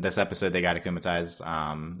briefly in this episode. They got akumatized.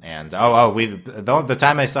 And the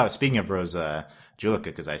time I saw, speaking of Rose Julika,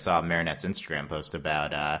 because I saw Marinette's Instagram post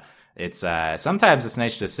about it's sometimes it's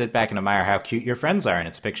nice to sit back and admire how cute your friends are, and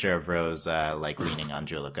it's a picture of Rose like leaning on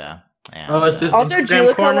Julika. And, Is this Also, Instagram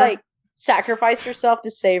Julika corner? like sacrificed herself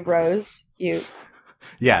to save Rose. Cute.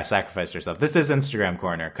 yeah, sacrificed herself. This is Instagram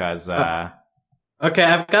corner because. Okay,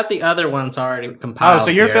 I've got the other ones already compiled. Oh,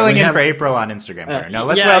 so you're here. filling We in have- for April on Instagram corner. No,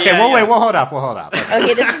 let's yeah, okay. yeah, We'll yeah. wait. We'll hold off. Okay.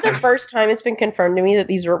 Okay, this is the first time it's been confirmed to me that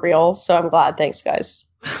these were real, so I'm glad. Thanks, guys.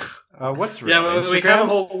 What's real? Yeah, well, we have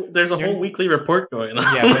Instagrams? there's a You're- whole weekly report going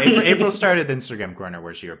on. Yeah, but April started the Instagram corner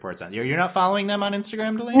where she reports on. You're not following them on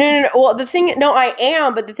Instagram, Delaney? No. Well, I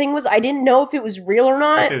am, but the thing was, I didn't know if it was real or If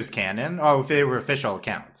not. it was canon? Oh, if they were official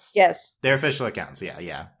accounts. Yes. They're official accounts, yeah.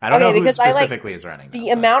 I don't Okay, know who because I like specifically is running them. The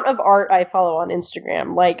but- amount of art I follow on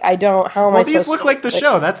Instagram, like I don't. How am I Well, supposed these look to, like the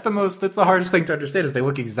show. That's the hardest thing to understand is they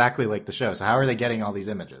look exactly like the show. So how are they getting all these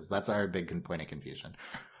images? That's our big point of confusion.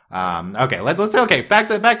 Okay, let's back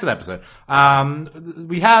to the episode.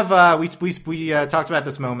 We have we talked about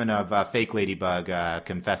this moment of fake Ladybug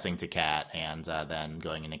confessing to Kat and then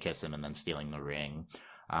going in to kiss him and then stealing the ring.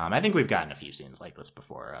 I think we've gotten a few scenes like this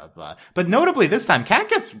before. But notably this time, Kat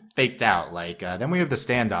gets faked out. Like then we have the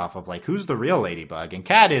standoff of like who's the real Ladybug, and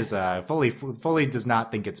Kat is fully does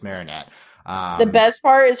not think it's Marinette. The best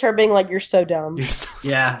part is her being like, "You're so dumb." You're so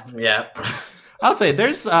Yeah. I'll say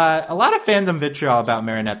there's a lot of fandom vitriol about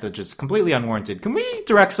Marinette that just completely unwarranted. Can we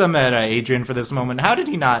direct some at Adrian for this moment? How did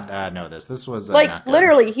he not know this? This was Like not good.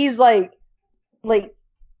 literally, he's like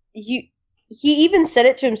you. He even said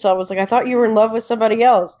it to himself. Was like, "I thought you were in love with somebody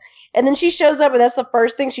else," and then she shows up, and that's the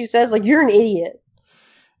first thing she says. Like, "You're an idiot."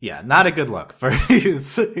 Yeah, not a good look for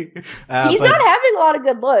He's not having a lot of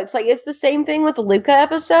good looks. Like it's the same thing with the Luca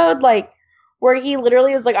episode. Like. Where he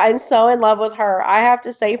literally was like, "I'm so in love with her. I have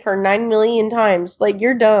to save her 9 million times." Like,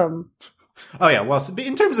 you're dumb. Oh yeah, well, so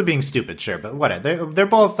in terms of being stupid, sure, but whatever. They're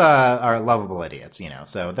both are lovable idiots, you know.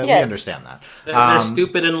 So we Yes. understand that. They're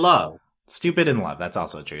stupid in love. Stupid in love. That's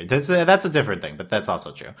also true. That's a different thing, but that's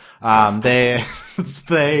also true. But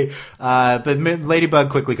Ladybug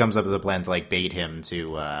quickly comes up with a plan to like bait him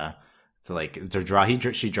to draw.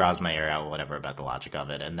 She draws my ear out, whatever about the logic of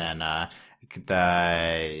it, and then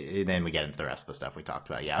then we get into the rest of the stuff we talked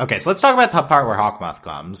about. Yeah. Okay. So let's talk about the part where Hawkmoth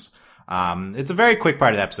comes. It's a very quick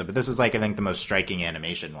part of the episode, but this is like I think the most striking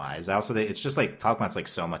animation wise. Also, it's just like Hawkmoth's like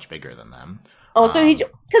so much bigger than them. Also,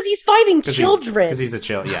 because he's fighting children. Because he's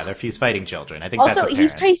he's fighting children. I think Also, that's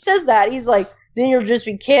apparent. he says that he's like, then you'll just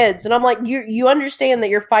be kids, and I'm like, you understand that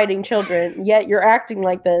you're fighting children, yet you're acting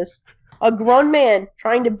like this. A grown man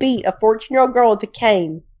trying to beat a 14-year-old girl with a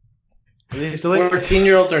cane. These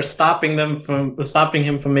 14-year-olds are stopping him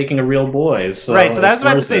from making a real boy. So right, so I was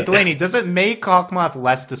about to say, Delaney, does it make Hawkmoth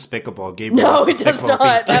less despicable? Gabriel No, less it does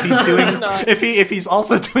despicable not. if he's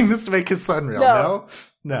also doing this to make his son real?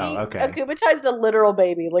 No, okay. Akumatized a literal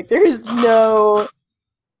baby. Like there's no.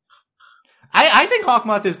 I think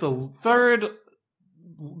Hawkmoth is the third.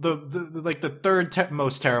 The third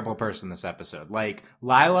most terrible person this episode. Like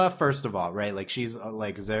Lila, first of all, right? Like she's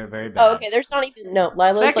like very, very bad. Oh, okay. There's not even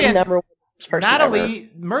Lila's Second, like number one person. Natalie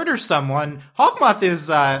murders someone. Hawkmoth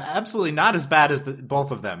is absolutely not as bad as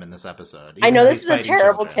both of them in this episode. I know this is a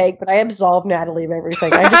terrible take, but I absolve Natalie of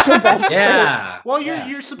everything. I just feel bad. Yeah. Well,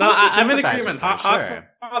 you're supposed to sympathize. I'm in agreement. Sure.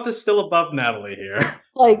 Hawkmoth is still above Natalie here.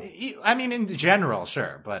 Like, I mean, in general,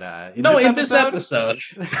 sure, but in this episode.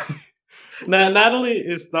 Natalie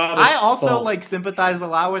is not. I also sympathize a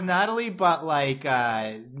lot with Natalie, but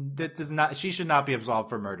that does not. She should not be absolved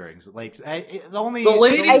for murdering. Like the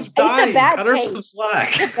lady's dying. It's a bad Cut her take. some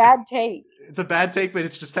slack. It's a bad take. It's a bad take, but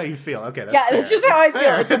it's just how you feel. Okay, that's fair. It's just how I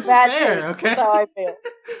feel. It's a bad take. Okay, that's how I feel.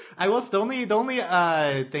 I will. The only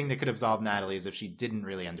thing that could absolve Natalie is if she didn't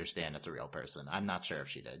really understand it's a real person. I'm not sure if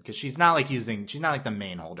she did because she's not she's not the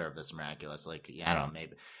main holder of this miraculous. I don't know,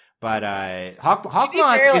 maybe. But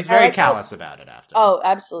Hawkmoth is very callous about it after. Oh,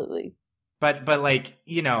 absolutely. But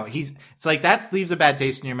it's like that leaves a bad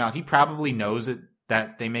taste in your mouth. He probably knows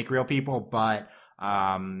that they make real people, but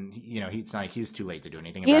he's too late to do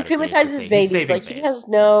anything about it. He akumatizes babies. Like he has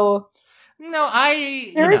no.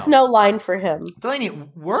 There is no line for him. Delaney,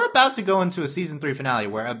 we're about to go into a season 3 finale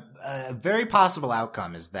where a very possible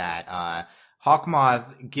outcome is that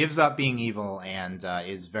Hawkmoth gives up being evil and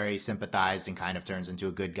is very sympathized and kind of turns into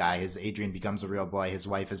a good guy. His Adrian becomes a real boy. His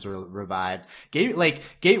wife is revived.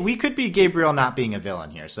 We could be Gabriel not being a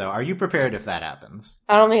villain here. So, are you prepared if that happens?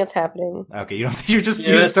 I don't think it's happening. Okay, you just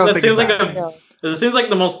don't think it's happening. It seems like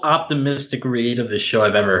the most optimistic read of this show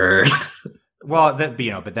I've ever heard. Well,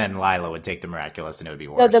 but then Lila would take the miraculous and it would be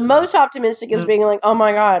worse. No, the most optimistic is being like, oh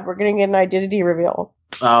my god, we're going to get an identity reveal.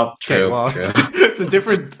 Oh, true. Okay, well, it's a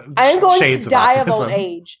different I'm going shades to die of of old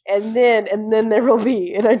age, and then there will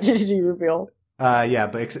be an identity reveal. Yeah,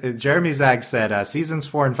 but Jeremy Zag said seasons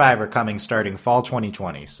 4 and 5 are coming starting fall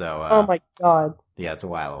 2020. So, oh my god. Yeah, it's a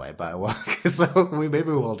while away, but so maybe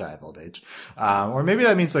we'll die of old age, or maybe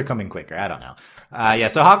that means they're coming quicker. I don't know. Yeah,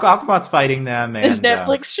 so Hawkmoth's fighting them. And, is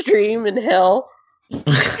Netflix stream in hell?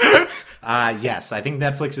 Yes, I think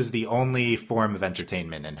Netflix is the only form of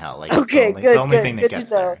entertainment in hell. Like, okay, it's the only thing that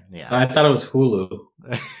gets there. Yeah, I thought it was Hulu.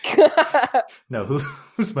 No,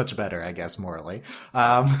 Hulu's much better, I guess, morally.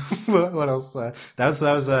 What else? That was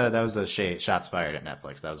a shots fired at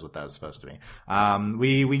Netflix. That was what that was supposed to be.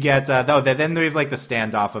 We get then we have the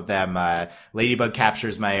standoff of them. Ladybug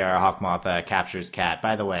captures Mayor, Hawkmoth captures Cat.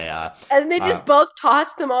 By the way, and they just both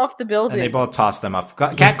toss them off the building. And they both toss them off.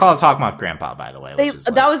 Cat calls Hawkmoth Grandpa. By the way,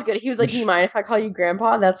 that was good. He was like, "Do you mind if I call you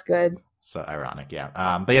Grandpa?" That's good. So ironic,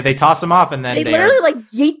 yeah. But yeah, they toss them off, and then they literally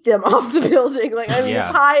yeet them off the building, as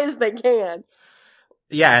high as they can.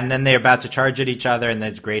 Yeah, and then they're about to charge at each other, and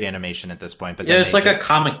there's great animation at this point. But it's like a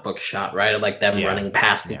comic book shot, right? Of them running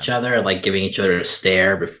past each other, and giving each other a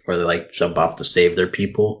stare before they jump off to save their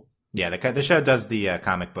people. Yeah, the show does the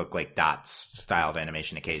comic book dots styled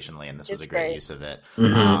animation occasionally, and this was a great use of it.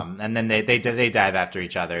 Mm-hmm. And then they dive after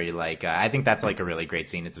each other. I think that's a really great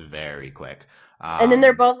scene. It's very quick. And then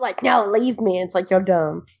they're both like, "No, leave me." And it's like, you're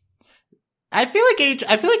dumb. I feel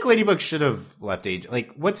like Ladybug should have left Age.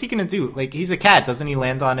 What's he gonna do? He's a cat. Doesn't he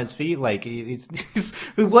land on his feet? What's he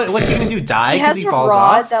gonna do? Die because he falls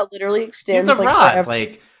off? He has a rod that literally extends. He's a rod.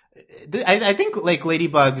 Forever. I think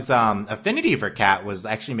Ladybug's affinity for Cat was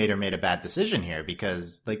actually made a bad decision here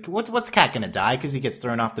because what's Cat gonna die because he gets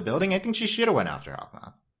thrown off the building? I think she should have went after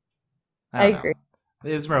Hawkmoth. I agree.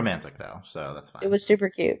 It was romantic though, so that's fine. It was super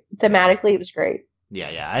cute. Thematically, it was great.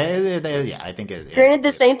 Yeah. I think it. Granted,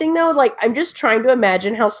 the same thing though. I'm just trying to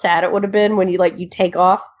imagine how sad it would have been when you take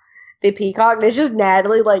off the peacock and it's just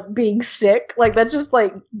Natalie being sick. That's just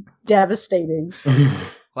devastating.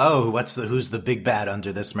 Oh, who's the big bad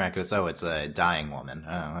under this miraculous? Oh, it's a dying woman.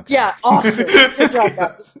 Oh, okay. Yeah, awesome. Good job,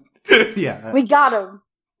 guys. Yeah, we got him.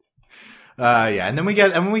 Yeah, and then we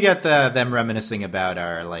get them reminiscing about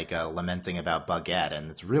our lamenting about Bugette, and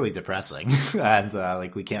it's really depressing. And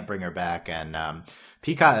we can't bring her back. And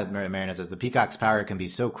Peacock, Marina says the peacock's power can be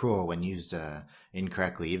so cruel when used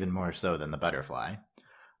incorrectly, even more so than the butterfly.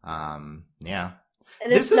 Yeah,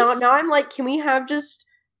 and it's not. Now I'm can we have just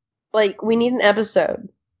we need an episode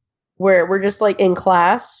where we're just in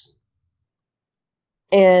class,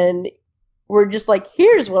 and we're just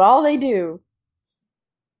here's what all they do.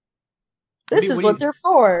 This is what they're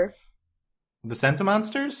for. The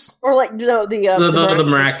Centimonsters? Or like no, the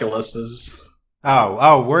Miraculouses.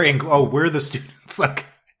 We're the students. Okay.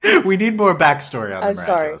 We need more backstory on the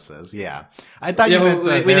Miraculouses. Sorry. Yeah, I thought you meant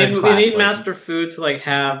we need Master Fu to like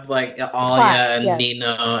have like Alia and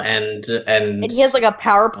Nino and he has like a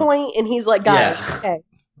PowerPoint and he's like, guys, okay.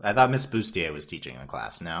 I thought Miss Bustier was teaching the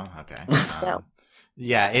class. No, okay. No.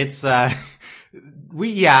 Yeah, it's I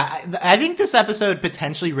think this episode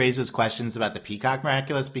potentially raises questions about the Peacock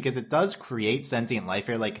Miraculous because it does create sentient life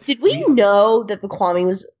here. Like, did we know that the Kwame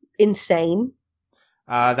was insane?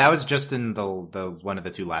 That was just in the one of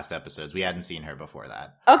the 2 last episodes. We hadn't seen her before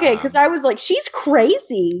that. Okay, because I was like, she's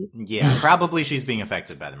crazy. Yeah, probably she's being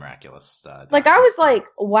affected by the Miraculous. Like, I was like,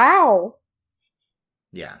 wow.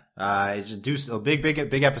 Yeah, it's a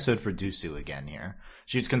big episode for Dusu again here.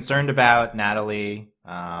 She was concerned about Natalie.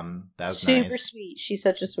 That was super nice. sweet. She's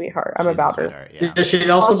such a sweetheart. I'm about her. Yeah. She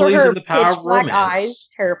also believes in the power of black romance. Eyes,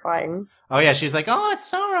 terrifying. Oh yeah, she's like, oh, it's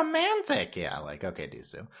so romantic. Yeah, like okay,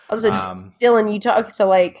 Dusu. I was like, Dylan, you talk. So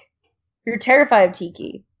like, you're terrified of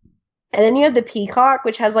Tiki, and then you have the peacock,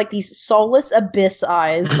 which has like these soulless abyss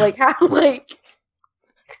eyes. Like how like.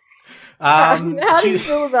 How do you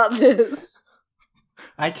feel about this?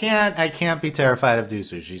 I can't be terrified of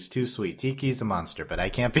Dusu. She's too sweet. Tiki's a monster, but I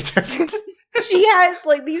can't be terrified. She has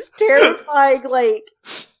like these terrifying like.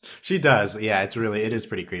 She does. Yeah, it is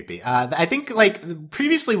pretty creepy. I think like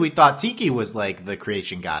previously we thought Tiki was like the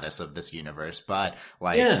creation goddess of this universe, but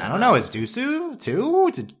like I don't know, is Dusu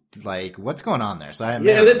too? Like what's going on there? So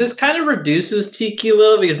this kind of reduces Tiki a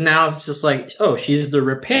little because now it's just like, oh, she's the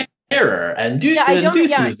repairer. And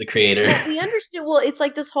Dusu is the creator. Well, we understood. Well, it's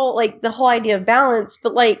like this whole like the whole idea of balance,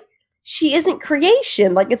 but like she isn't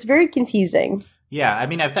creation. Like it's very confusing. Yeah, I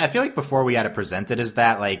mean, I feel like before we had it presented as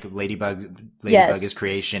that, like Ladybug is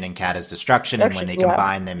creation and Cat is destruction, and when they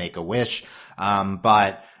combine, they make a wish.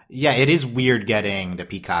 But yeah, it is weird getting the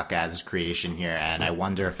Peacock as creation here, and I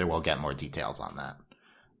wonder if we'll get more details on that.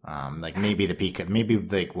 Like maybe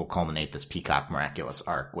we'll culminate this Peacock Miraculous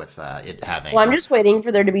arc with it having. Well, I'm just waiting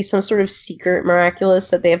for there to be some sort of secret Miraculous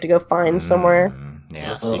that they have to go find somewhere.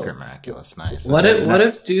 Yeah, secret Miraculous, nice. What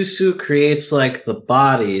if Dusu creates like the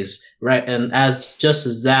bodies, right? And as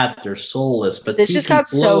that, they're soulless, but Tiki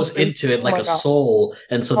blows into it like a soul,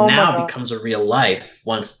 and so now it becomes a real life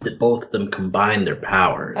once both of them combine their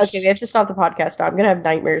powers. Okay, we have to stop the podcast now. I'm gonna have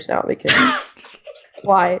nightmares now because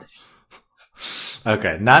why?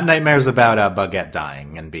 Okay, not nightmares about Buggette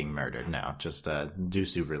dying and being murdered. No, just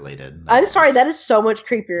Dusu related. I'm sorry, that is so much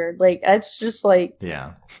creepier. Like that's just like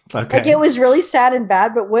yeah, okay. Like it was really sad and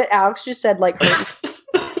bad, but what Alex just said, like, like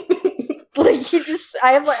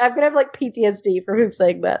I'm gonna have like PTSD for him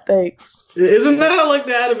saying that. Thanks. Isn't that how like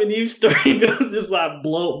the Adam and Eve story does? Just like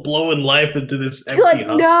blowing life into this empty like,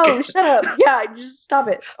 husk. No, shut up. Yeah, just stop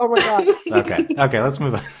it. Oh my god. Okay, let's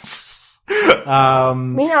move on.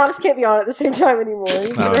 Me and Alex can't be on at the same time anymore.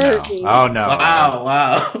 Oh no!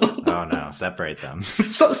 Wow! Oh no! Separate them.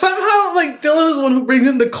 So somehow, like Dylan is the one who brings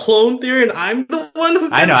in the clone theory, and I'm the one who.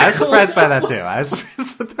 I know. I was surprised by that too. I was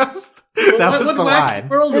surprised that was the line.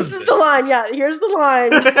 This is the line. Yeah, here's the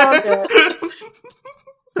line.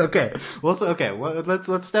 Okay. Well,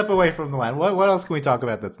 let's step away from the line. What else can we talk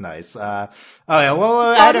about that's nice? I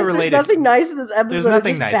had a related. There's nothing nice in this episode. There's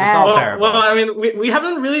nothing nice. Bad. It's all terrible. Well, I mean, we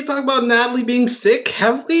haven't really talked about Natalie being sick,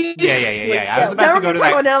 have we? Yeah. I was about to go to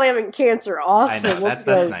that. Natalie having cancer. Awesome. I know, that's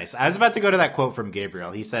nice. I was about to go to that quote from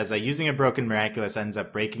Gabriel. He says, "Using a broken Miraculous ends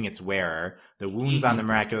up breaking its wearer. The wounds on the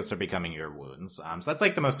Miraculous are becoming your wounds." So that's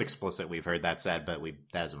like the most explicit we've heard that said, but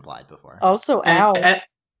that was implied before. Also, ow.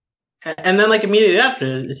 And then, like immediately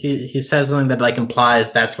after, he says something that like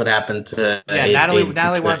implies that's what happened to. Natalie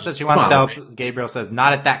wants to help. Gabriel says,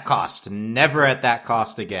 "Not at that cost. Never at that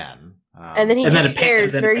cost again." And then he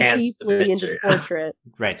stares very deeply into the portrait.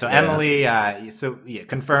 Right. So Emily,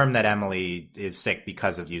 confirm that Emily is sick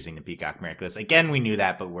because of using the Peacock Miraculous. Again, we knew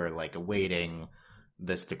that, but we're like awaiting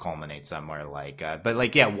this to culminate somewhere.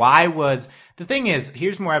 Why was the thing is?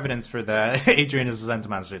 Here's more evidence for the Adrian is a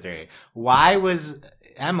monster theory. Why was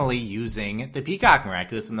Emily using the Peacock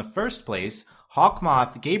Miraculous in the first place?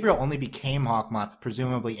 Hawkmoth, Gabriel only became Hawkmoth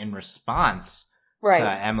presumably in response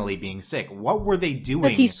to Emily being sick. What were they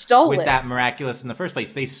doing with that Miraculous in the first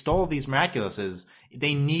place? They stole these Miraculouses.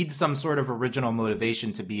 They need some sort of original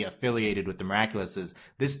motivation to be affiliated with the Miraculouses.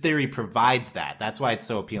 This theory provides that. That's why it's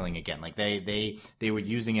so appealing again. Like they were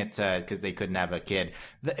using it because they couldn't have a kid.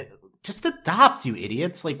 just adopt, you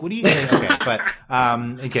idiots. Like, what do you, okay, but,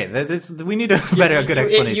 okay, we need a good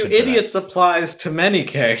explanation. You idiots applies to many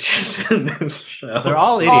characters in this show. They're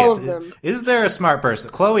all idiots. All of them. Is there a smart person?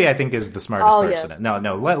 Chloe, I think, is the smartest person.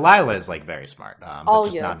 No, Lila is like very smart, but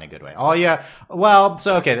just not in a good way. Alya, well,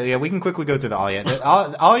 so okay, yeah, we can quickly go through the Alya.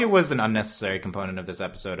 Alya was an unnecessary component of this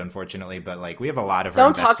episode, unfortunately, but like we have a lot of her.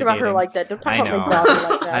 Don't talk about her like that. Don't talk about my daughter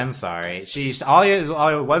like that. I'm sorry.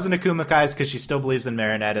 Alya wasn't a Kumakai's because she still believes in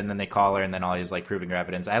Marinette, and then they call her, and then Alya's like proving her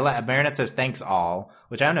evidence. Marinette says thanks all,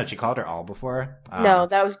 which I don't know. She called her all before. No,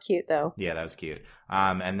 that was cute though. Yeah, that was cute.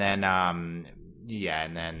 And then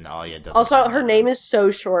Alya doesn't. Also, her name is so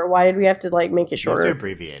short. Why did we have to like make it shorter? You have to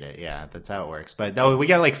abbreviate it. Yeah, that's how it works. But no, we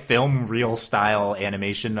got like film reel style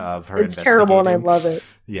animation of her. It's terrible, and I love it.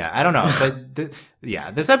 Yeah, I don't know, but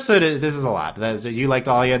this episode, this is a lot. You liked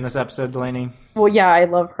Alya in this episode, Delaney? Well, yeah, I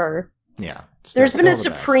love her. Yeah. There's been a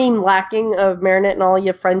supreme lacking of Marinette and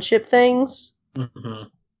Alya friendship things. Mm-hmm.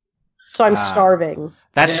 So I'm starving.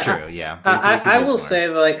 That's true, yeah. I will say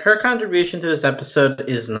that, like, her contribution to this episode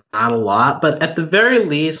is not a lot, but at the very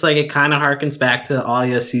least, like, it kind of harkens back to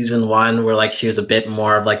Alya season 1, where, like, she was a bit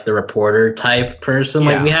more of, like, the reporter type person.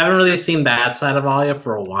 Yeah. Like, we haven't really seen that side of Alya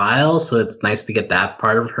for a while, so it's nice to get that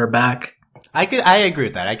part of her back. I agree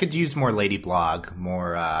with that. I could use more Lady Blog,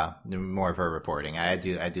 more of her reporting. I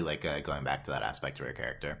do like going back to that aspect of her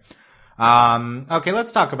character. Okay,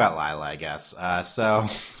 let's talk about Lila, I guess. So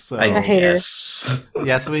I hate her.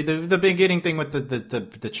 Yeah, so the beginning thing with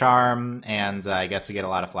the charm, and I guess we get a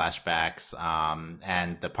lot of flashbacks,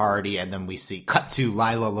 and the party, and then we see cut to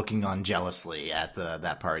Lila looking on jealously at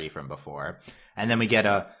that party from before, and then we get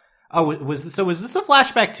was this a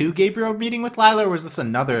flashback to Gabriel meeting with Lila, or was this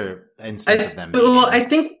another instance of them meeting? Well, I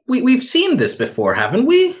think we've seen this before, haven't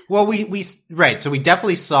we? Well, right. So we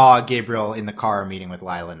definitely saw Gabriel in the car meeting with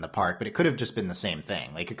Lila in the park, but it could have just been the same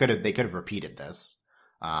thing. Like they could have repeated this.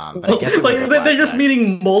 But I guess it was they're just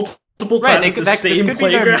meeting multiple times at the same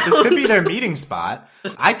playground. This could be their meeting spot.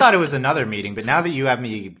 I thought it was another meeting, but now that you have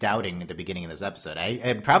me doubting at the beginning of this episode,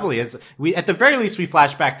 it probably is. At the very least, we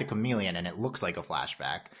flash back to Chameleon, and it looks like a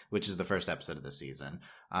flashback, which is the first episode of the season.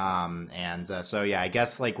 So yeah, I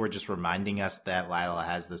guess like we're just reminding us that Lila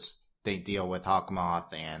has this deal with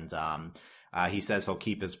Hawkmoth, and he says he'll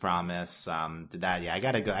keep his promise. I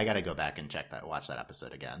gotta go back and watch that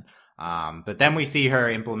episode again. But then we see her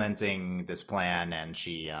implementing this plan, and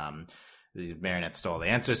Marinette stole the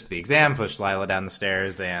answers to the exam, pushed Lila down the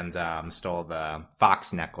stairs, and stole the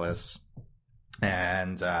fox necklace,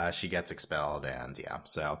 and she gets expelled. And yeah,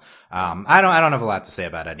 so I don't have a lot to say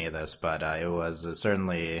about any of this, but it was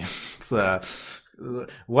certainly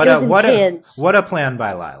what a plan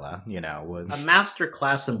by Lila. You know, a master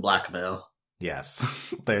class in blackmail.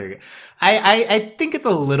 Yes. There you go. I think it's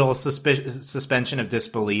a little suspension of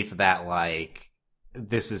disbelief that like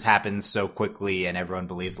this has happened so quickly and everyone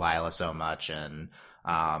believes Lila so much, and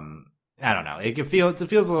I don't know. It feels a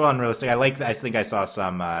little unrealistic. I think I saw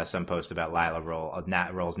some post about Lila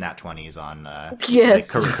rolls nat 20s on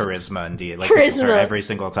yes. like charisma, indeed. Like this is her every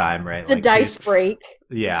single time, right? The like dice break.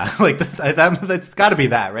 Yeah, like that's got to be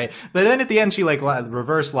that, right? But then at the end, she like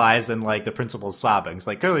reverse lies, and like the principal's sobbing. It's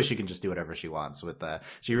like clearly she can just do whatever she wants with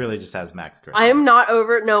she really just has max charisma. I am not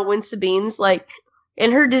over it. No, when Sabine's like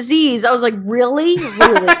in her disease, I was like, really?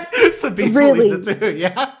 Sabine really? believes it too.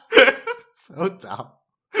 Yeah, so dumb.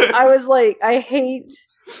 I was like, I hate,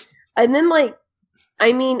 and then like,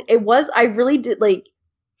 I mean, I really did like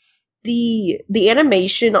the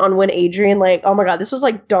animation on when Adrian, like, oh my god, this was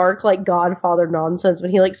like dark, like Godfather nonsense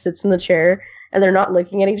when he like sits in the chair and they're not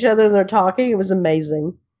looking at each other and they're talking. It was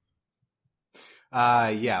amazing.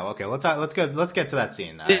 Yeah, okay, let's get to that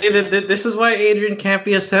scene. This is why Adrian can't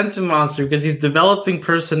be a sentient monster, because he's developing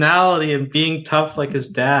personality and being tough like his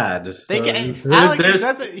dad. There's genetics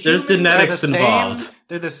involved.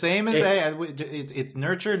 They're the same as it's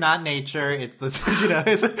nurture, not nature. It's the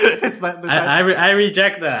I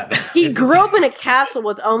reject that. He grew up in a castle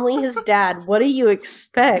with only his dad. What do you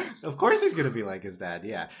expect? Of course he's gonna be like his dad.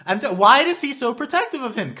 Yeah. Why is he so protective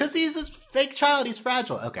of him? Because he's a fake child. He's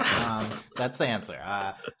fragile. Okay. That's the answer.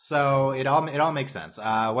 So it all makes sense.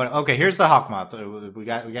 Okay. Here's the Hawkmoth.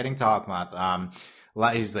 We're getting to Hawkmoth.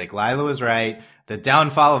 He's like, Lila was right. The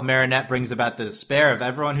downfall of Marinette brings about the despair of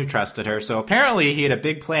everyone who trusted her. So apparently he had a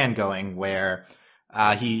big plan going where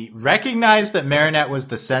he recognized that Marinette was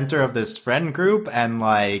the center of this friend group, and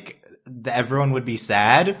like everyone would be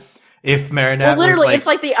sad if Marinette literally, was like, it's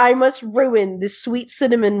like the I must ruin this sweet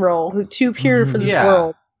cinnamon roll who too pure for this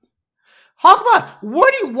world.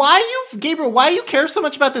 Hawkmoth, Gabriel, why do you care so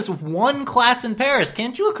much about this one class in Paris?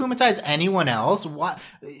 Can't you akumatize anyone else? Why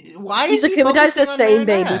He's is he akumatized the focusing on same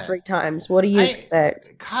baby Marinette? 3 times. What do you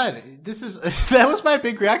expect? God, that was my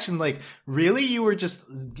big reaction. Like, really? You were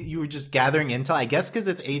just gathering intel? I guess because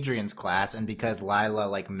it's Adrian's class and because Lila,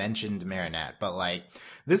 like, mentioned Marinette, but like,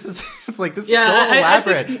 this is so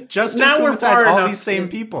elaborate. Just to akumatize all these same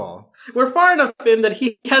people. We're far enough in that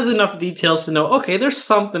he has enough details to know, okay, there's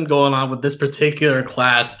something going on with this particular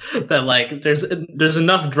class that, like, there's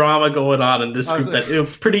enough drama going on in this group that it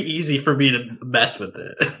was pretty easy for me to mess with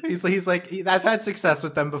it. He's like, I've had success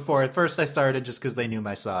with them before. At first I started just because they knew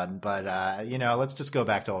my son, but, let's just go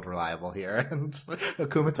back to old reliable here and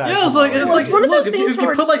akumatize. Yeah, it's like one of those look, things if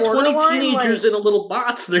you put like 20 teenagers like, in a little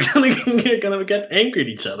box, they're gonna get angry at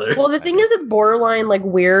each other. Well, the thing is, it's borderline, like,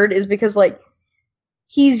 weird is because, like,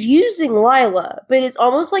 he's using Lila, but it's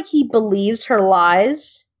almost like he believes her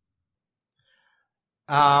lies.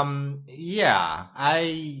 Yeah,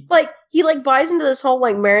 he buys into this whole,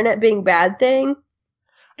 like, Marinette being bad thing.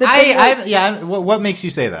 What makes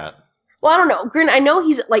you say that? Well, I don't know. Grin, I know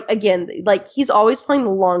he's, like, again, like, he's always playing the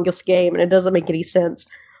longest game, and it doesn't make any sense.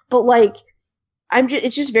 But, like,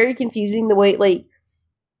 it's just very confusing the way, like,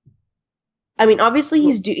 I mean, obviously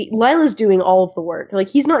Lila's doing all of the work. Like,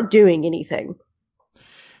 he's not doing anything.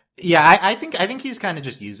 Yeah, I think he's kind of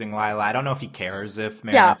just using Lila. I don't know if he cares if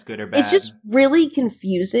Marinette's good or bad. It's just really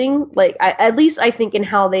confusing. Like, at least I think in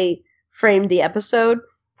how they framed the episode.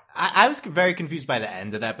 I was very confused by the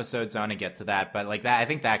end of the episode, so I want to get to that. But like that, I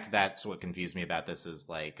think that's what confused me about this is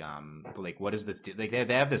like what is this? Like they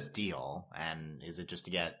have this deal, and is it just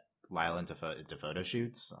to get Lila into photo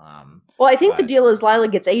shoots? Well, I think the deal is Lila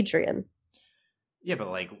gets Adrian. Yeah, but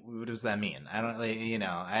like, what does that mean? I don't, like,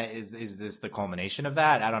 is this the culmination of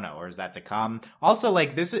that? I don't know, or is that to come? Also,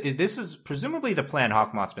 like, this is presumably the plan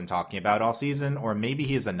Hawkmoth's been talking about all season, or maybe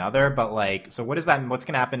he has another. But like, so what is that? What's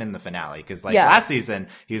going to happen in the finale? Because like last season,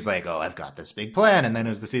 he was like, "Oh, I've got this big plan," and then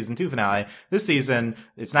it was the season 2 finale. This season,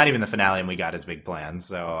 it's not even the finale, and we got his big plan.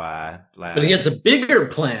 So, but he has a bigger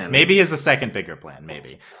plan. Maybe he has a second bigger plan,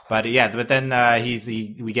 maybe. But yeah, but then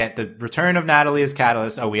we get the return of Natalie as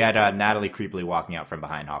Catalyst. Oh, we had Natalie creepily walking out from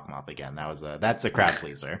behind Hawkmoth again. That's a crowd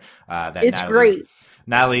pleaser. It's great.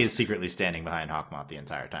 Natalie is secretly standing behind Hawkmoth the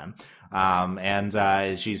entire time.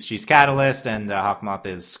 And she's Catalyst, and Hawkmoth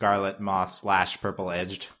is Scarlet Moth / Purple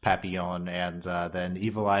Edged Papillon, and then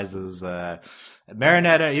evilizes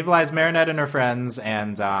Marinette and her friends,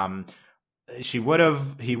 and he would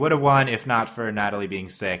have won if not for Natalie being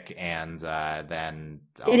sick, and then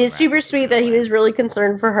it is super sweet that he was really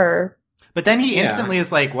concerned for her. But then he instantly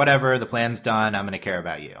is like, whatever, the plan's done, I'm going to care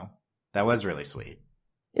about you. That was really sweet.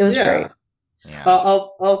 It was great. Yeah.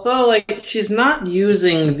 Although, like, she's not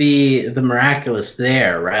using the miraculous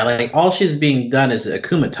there, right? Like, all she's being done is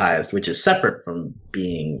akumatized, which is separate from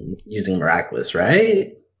using miraculous,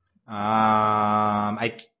 right?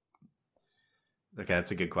 Okay,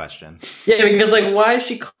 that's a good question. Yeah, because like, why is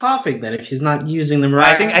she coughing then if she's not using the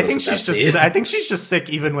miraculous? I think she's just sick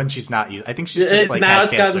even when she's not using. I think she's just like now has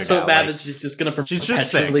it's gotten cancer so now. bad like, that she's just gonna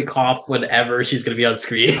perpetually cough whenever she's gonna be on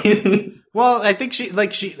screen. Well, I think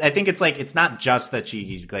I think it's like it's not just that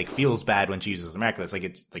she like feels bad when she uses the miraculous. Like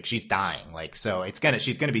it's like she's dying. Like so,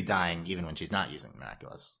 she's gonna be dying even when she's not using the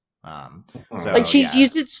miraculous. So like she's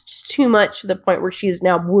used it too much to the point where she is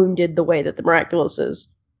now wounded the way that the miraculous is.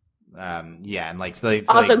 Yeah, and like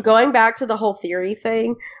also going back to the whole theory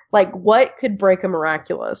thing, like what could break a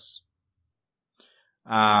miraculous?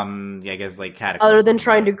 Yeah, I guess like cataclysm. Other than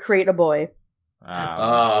trying to create a boy.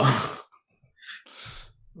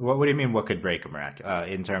 What do you mean? What could break a miraculous?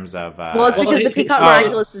 In terms of well, it's because the Peacock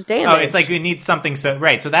Miraculous is damaged. Oh, it's like we need something. So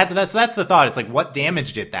right, so that's the thought. It's like what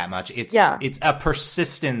damaged it that much? It's a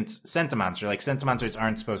persistent Sentimonster. Like Sentimonsters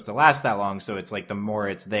aren't supposed to last that long, so it's like the more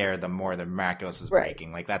it's there, the more the miraculous is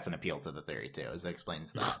breaking. Like that's an appeal to the theory too, as it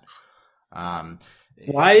explains that.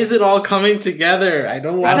 Why is it all coming together? I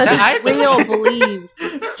don't want to. It's real, believe.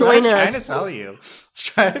 Join us.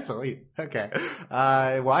 Trying to tell you. Okay.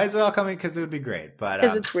 Why is it all coming? Because it would be great.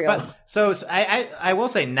 Because it's real. But, so I will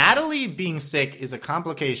say, Natalie being sick is a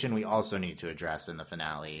complication we also need to address in the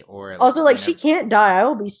finale. Or also, like, she can't die. I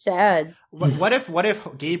will be sad. What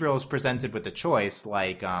if Gabriel is presented with the choice,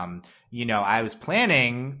 like, I was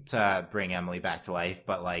planning to bring Emily back to life,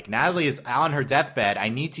 but like Natalie is on her deathbed. I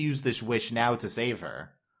need to use this wish now to save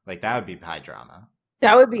her. Like that would be high drama.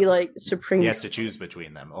 That would be like supreme. He has to choose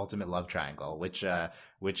between them. Ultimate love triangle. Which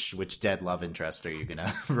dead love interest are you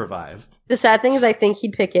gonna revive? The sad thing is, I think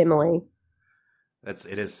he'd pick Emily.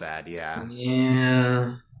 It is sad. Yeah.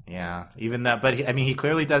 Yeah. Yeah, even that, but he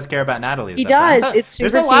clearly does care about Natalie. He does. It's super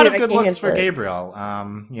there's a lot of cute. good looks for it. Gabriel.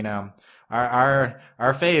 Our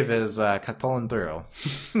fave is pulling through,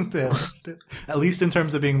 at least in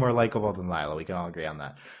terms of being more likable than Lila. We can all agree on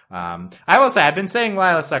that. I will say I've been saying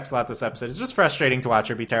Lila sucks a lot this episode. It's just frustrating to watch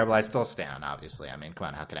her be terrible. I still stand, obviously. I mean, come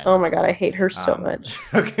on, how can I? Oh my god, I hate her so much.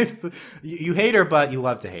 Okay, you hate her, but you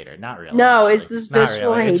love to hate her. Not really. No, actually. it's this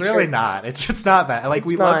visceral hatred. It's really not. It's not that. Like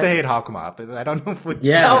we love to hate Hawkmoth. I don't know if we.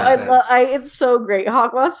 Yeah. It's so great.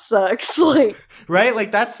 Hawkmoth sucks. Like right,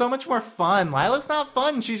 like that's so much more fun. Lila's not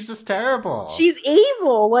fun. She's just terrible. She's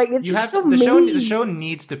evil. Like it's just so mean. The show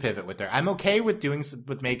needs to pivot with her. I'm okay with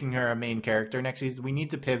making her a main character next season. We need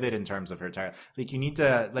to pivot in terms of her like you need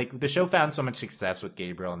to like the show found so much success with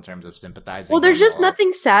Gabriel in terms of sympathizing. Well, there's just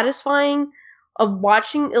nothing satisfying of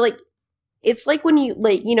watching like it's like when you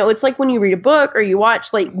like it's like when you read a book or you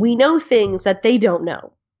watch like we know things that they don't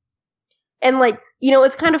know. And like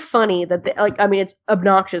it's kind of funny that they, like I mean it's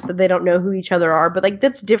obnoxious that they don't know who each other are, but like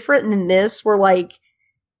that's different in this where like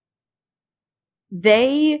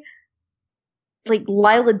they like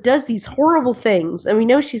Lila does these horrible things and we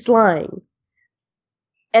know she's lying.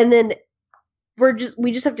 And then we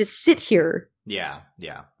just have to sit here. Yeah.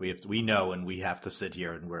 We know, and we have to sit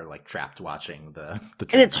here, and we're like trapped watching the.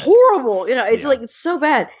 And it's horrible. It's like it's so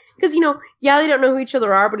bad because they don't know who each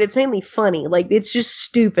other are, but it's mainly funny. Like it's just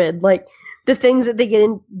stupid. Like the things that they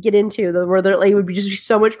get into, where they're like, it would just be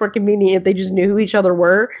so much more convenient if they just knew who each other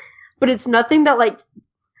were. But it's nothing that like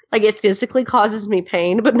it physically causes me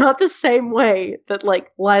pain, but not the same way that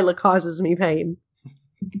like Lila causes me pain.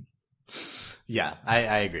 Yeah,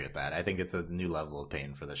 I agree with that. I think it's a new level of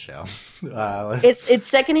pain for the show. It's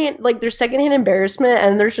secondhand, like there's secondhand embarrassment,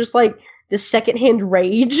 and there's just like this secondhand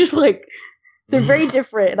rage. Like they're very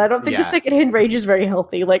different, and I don't think the secondhand rage is very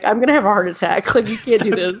healthy. Like I'm gonna have a heart attack. Like you can't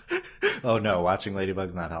do this. Oh no, watching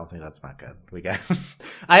Ladybug's not healthy. That's not good. We got.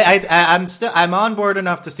 I'm on board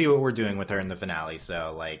enough to see what we're doing with her in the finale.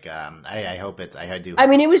 So like, I hope it's. I do. I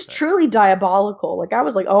mean, it was truly diabolical. Like I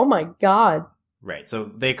was like, oh my god. Right. So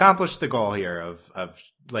they accomplished the goal here of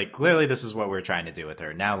like, clearly this is what we're trying to do with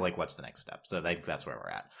her. Now, like, what's the next step? So that's where we're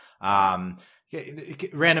at.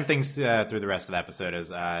 Random things through the rest of the episode is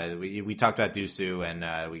we talked about Dusu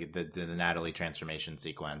and we the Natalie transformation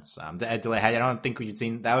sequence. I don't think we've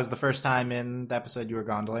seen that was the first time in the episode you were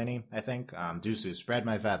gone, Delaney. I think Dusu spread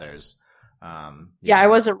my feathers. Yeah, I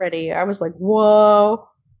wasn't ready. I was like, whoa.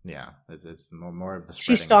 Yeah, it's more of the.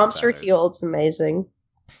 She stomps her heel. It's amazing.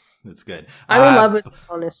 It's good. I'm in love with it,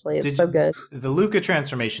 honestly. It's so good. The Luca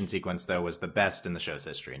transformation sequence, though, was the best in the show's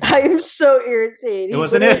history. I am so irritated. It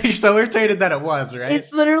wasn't it? You're so irritated that it was, right?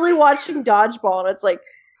 It's literally watching Dodgeball, and it's like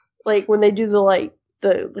when they do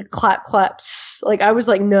the clap claps. Like, I was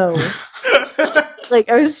like, no.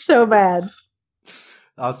 Like, I was so mad.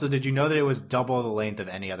 Also, did you know that it was double the length of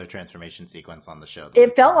any other transformation sequence on the show?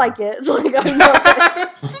 It felt like it. Like, I'm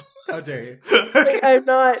not. How dare you? Like, I'm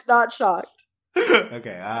not shocked.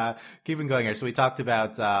 Okay, keeping going here. So we talked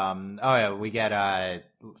about, we get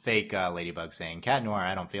fake Ladybug saying, "Cat Noir,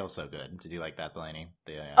 I don't feel so good." Did you like that, Delaney?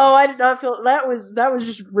 I did not feel that was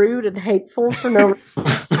just rude and hateful for no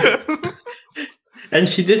reason. And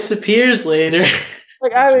she disappears later.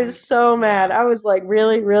 Like I was so mad. I was like,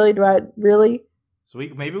 really, do I really? So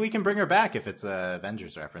maybe we can bring her back if it's a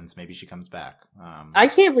Avengers reference. Maybe she comes back. I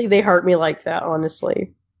can't believe they hurt me like that.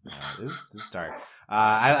 Honestly, this is dark.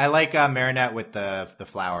 I like Marinette with the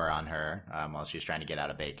flour on her while she's trying to get out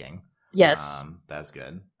of baking. Yes, that's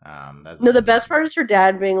good. The best part is her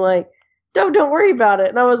dad being like, "Don't worry about it,"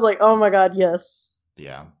 and I was like, "Oh my god, yes."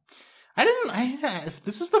 Yeah,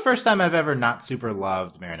 this is the first time I've ever not super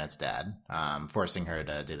loved Marinette's dad, forcing her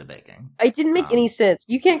to do the baking. It didn't make any sense.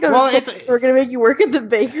 You can't go to school. We're gonna make you work at the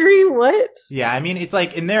bakery. What? Yeah, I mean, it's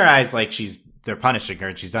like in their eyes, like they're punishing her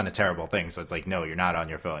and she's done a terrible thing. So it's like, no, you're not on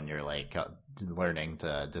your phone. You're like learning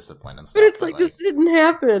to discipline and stuff. But it's like this didn't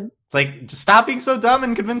happen. It's like, just stop being so dumb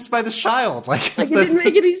and convinced by this child. Like it didn't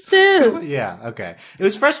make any sense. Yeah, okay. It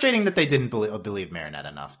was frustrating that they didn't believe Marinette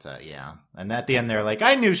enough to, And at the end, they're like,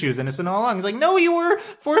 I knew she was innocent all along. He's like, no, you were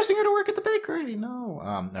forcing her to work at the bakery.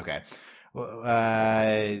 No. Okay. Well,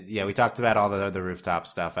 we talked about all the rooftop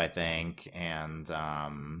stuff, I think. And,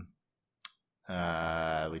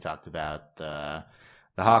 we talked about the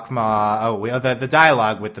Hawkmaw. The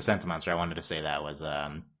dialogue with the Sentimonster. I wanted to say that was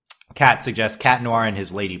Cat suggests Cat Noir and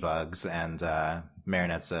his ladybugs, and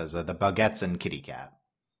Marinette says the Buggets and Kitty Cat.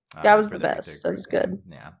 That was the best. That was good.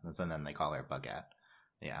 Yeah, and then they call her Buggette.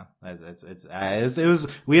 Yeah, it was.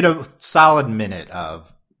 We had a solid minute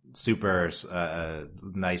of super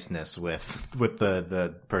niceness with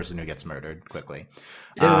the person who gets murdered quickly.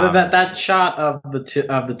 That shot of the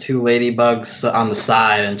two ladybugs on the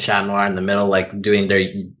side and Chat Noir in the middle, like doing their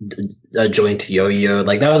joint yo-yo,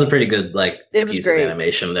 like that was a pretty good piece of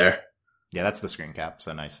animation there. Yeah, that's the screen cap.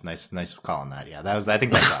 So nice call on that. Yeah, I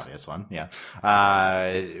think that's the obvious one. Yeah.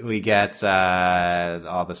 We get,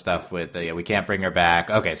 all the stuff with, we can't bring her back.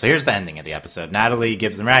 Okay. So here's the ending of the episode. Natalie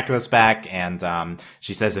gives the Miraculous back and,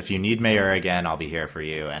 she says, if you need Mayur again, I'll be here for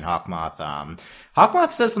you. And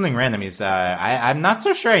Hawkmoth says something random. He's, I'm not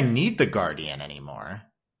so sure I need the Guardian anymore.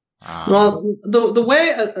 Well, the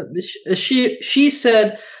way, she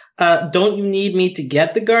said, don't you need me to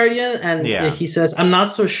get the Guardian? And he says, I'm not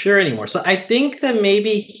so sure anymore. So I think that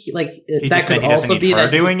maybe he that could also be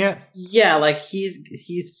that doing it. Yeah, like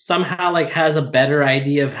he's somehow has a better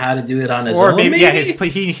idea of how to do it on his own. Or maybe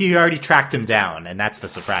he already tracked him down, and that's the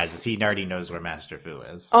surprise, is he already knows where Master Fu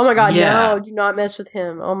is. Oh my god, no, do not mess with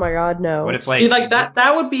him. Oh my god, no. What if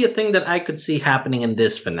that would be a thing that I could see happening in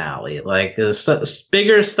this finale.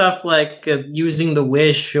 Bigger stuff using the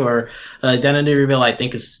wish or identity reveal, I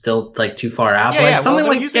think is still too far out. Something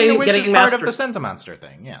like using the wish is part of the Sentimonster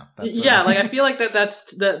thing. Yeah. I feel like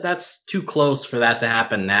that's too close for that to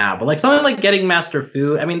happen now. But something like getting Master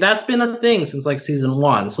Fu, I mean, that's been a thing since season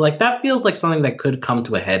 1. So that feels like something that could come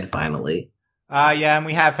to a head finally. And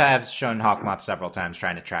we have shown Hawkmoth several times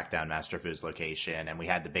trying to track down Master Fu's location, and we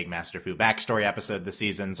had the big Master Fu backstory episode this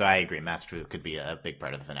season, so I agree, Master Fu could be a big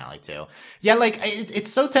part of the finale too. Yeah,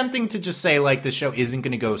 it's so tempting to just say, the show isn't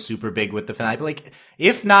going to go super big with the finale, but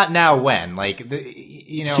if not now, when?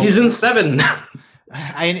 Season 7!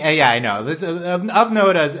 I know. Of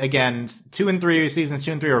note, again, seasons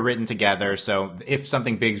 2 and 3 are written together. So if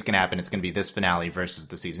something big's gonna happen, it's gonna be this finale versus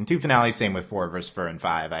the season 2 finale. Same with 4 versus 4 and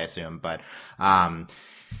 5, I assume. But,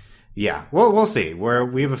 yeah, we'll see.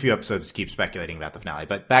 We have a few episodes to keep speculating about the finale.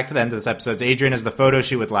 But back to the end of this episode, Adrian is the photo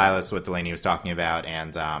shoot with Lila, what Delaney was talking about,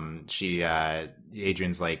 and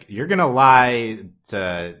Adrian's like, "You're gonna lie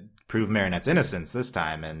to prove Marinette's innocence this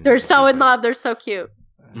time." And they're so in love. They're so cute.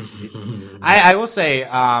 I will say,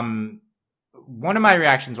 one of my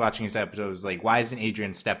reactions watching this episode was why isn't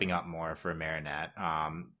Adrian stepping up more for Marinette?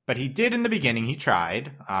 But he did in the beginning. He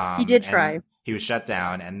tried. He did try. He was shut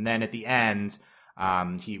down, and then at the end,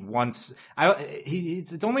 it's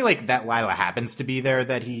only that Lila happens to be there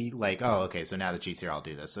that he oh, okay, so now that she's here, I'll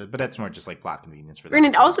do this. But that's more just plot convenience for them.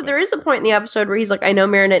 And also, there is a point in the episode where he's like, I know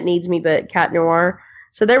Marinette needs me, but Cat Noir.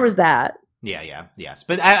 So there was that. Yes.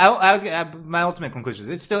 But my ultimate conclusion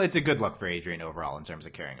is it's a good look for Adrian overall in terms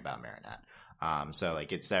of caring about Marinette. So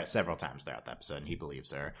it's several times throughout the episode, and he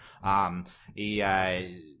believes her. Why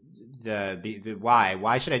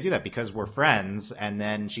should I do that? Because we're friends. And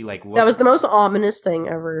then she that was the most ominous thing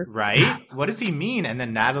ever. Right? What does he mean? And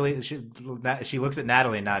then Natalie, she looks at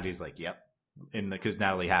Natalie, and Natalie's like, yep. Because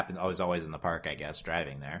Natalie was always in the park, I guess,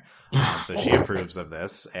 driving there. So she approves of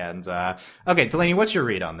this. And, okay, Delaney, what's your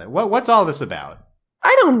read on this? What's all this about?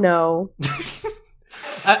 I don't know.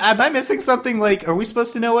 Am I missing something? Are we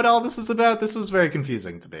supposed to know what all this is about? This was very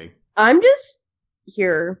confusing to me. I'm just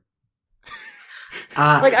here.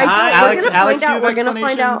 We're gonna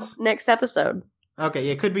find out next episode. Okay,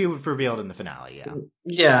 it could be revealed in the finale, yeah.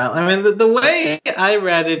 Yeah, I mean, the way I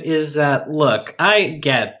read it is that, look, I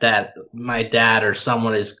get that my dad or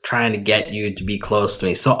someone is trying to get you to be close to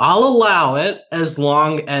me, so I'll allow it as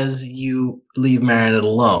long as you leave Marinette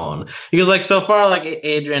alone. Because, so far,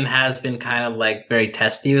 Adrian has been kind of, very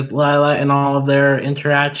testy with Lila in all of their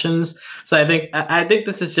interactions. So I think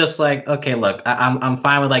this is just okay, look, I'm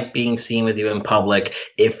fine with, being seen with you in public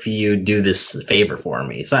if you do this favor for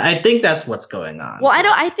me. So I think that's what's going on. Well,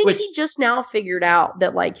 I think he just now figured out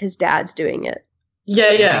that his dad's doing it.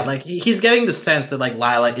 Yeah. He's getting the sense that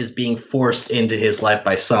Lila is being forced into his life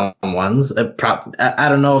by someone's. I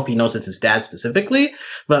don't know if he knows it's his dad specifically,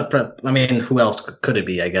 but I mean, who else could it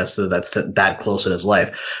be? I guess that's that close in his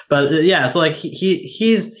life. But yeah, so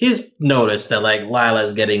he's noticed that Lila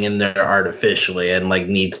is getting in there artificially and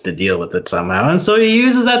needs to deal with it somehow, and so he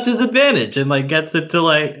uses that to his advantage and gets it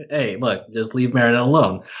to hey, look, just leave Marinette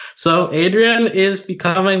alone. So Adrian is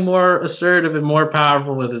becoming more assertive and more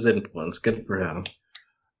powerful with his influence. Good for him.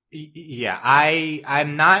 Yeah,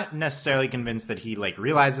 I'm not necessarily convinced that he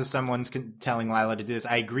realizes someone's telling Lila to do this.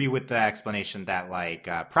 I agree with the explanation that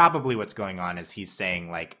probably what's going on is he's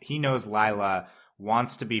saying he knows Lila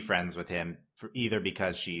wants to be friends with him either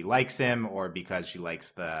because she likes him or because she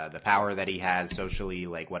likes the power that he has socially,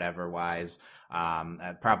 whatever wise.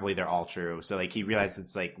 Probably they're all true. So he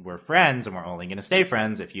realizes it's we're friends and we're only going to stay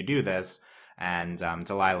friends if you do this. And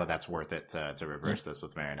Delilah, that's worth it to reverse this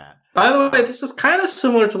with Marinette. By the way, this is kind of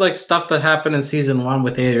similar to like stuff that happened in season 1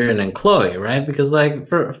 with Adrian and Chloe, right? Because like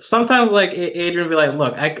for sometimes like Adrian would be like,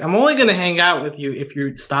 "Look, I'm only gonna hang out with you if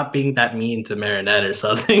you stop being that mean to Marinette or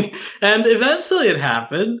something," and eventually it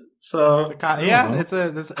happened. So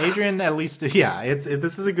this Adrian at least this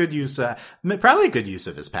is a good use, probably a good use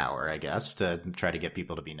of his power, I guess, to try to get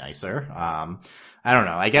people to be nicer. I don't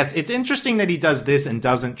know. I guess it's interesting that he does this and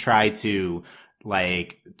doesn't try to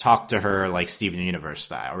like talk to her like Steven Universe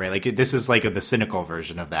style, right? Like this is like the cynical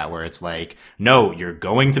version of that, where it's like, no, you're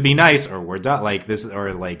going to be nice, or we're done. Like this,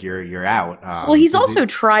 or like you're out. Well, he's also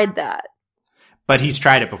tried that. But he's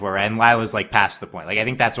tried it before, right? And Lila's like past the point. Like I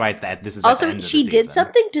think that's why it's that this is also at the end she of the did season.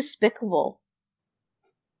 something despicable.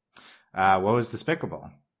 What was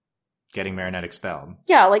despicable? Getting Marinette expelled.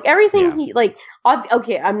 Yeah, like everything he like.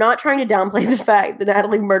 Okay, I'm not trying to downplay the fact that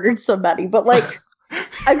Natalie murdered somebody, but like,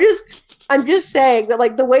 I'm just saying that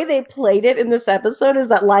like the way they played it in this episode is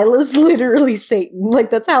that Lila's literally Satan. Like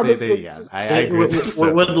that's how this. I agree with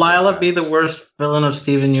would Lila be the worst villain of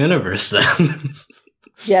Steven Universe then?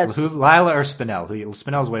 Yes. Lila or Spinell?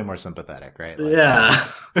 Spinell's way more sympathetic, right? Like, yeah.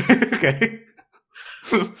 Okay.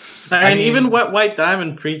 I mean, even White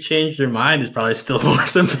Diamond pre-changed her mind is probably still more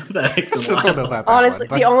sympathetic than Lila. Honestly,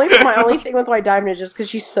 my only thing with White Diamond is just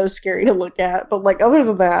because she's so scary to look at. But like other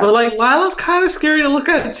than that, but like Lila's kind of scary to look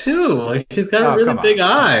at too. Like she's got really big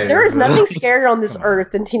eyes. There is nothing scarier on this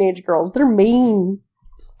earth than teenage girls. They're mean.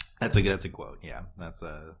 That's a quote. Yeah, that's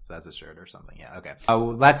a shirt or something. Yeah. Okay.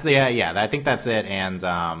 Oh, that's the I think that's it. And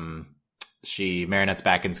Marinette's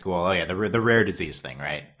back in school. Oh yeah, the rare disease thing,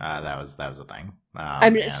 right? That was a thing.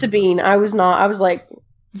 Sabine. I was like,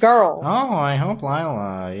 girl. Oh, I hope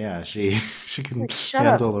Lila. Yeah, she can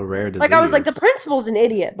handle the rare disease. Like I was like, the principal's an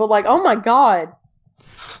idiot, but like, oh my god.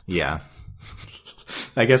 Yeah.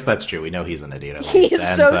 I guess that's true. We know he's an idiot. He's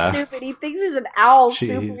so stupid. He thinks he's an owl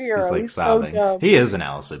superhero. He's like sobbing. So dumb. He is an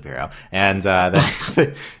owl superhero. And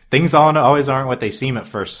things always aren't what they seem at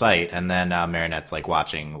first sight. And then Marinette's like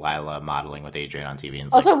watching Lila modeling with Adrian on TV. And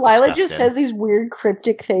also, like, Lila disgusted. just says these weird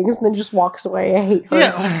cryptic things and then just walks away. I hate her.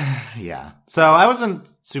 Yeah. So I wasn't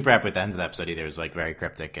super happy with the end of the episode either. It was like very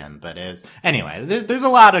cryptic, anyway. There's a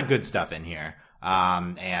lot of good stuff in here.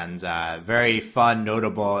 And very fun,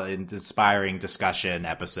 notable, and inspiring discussion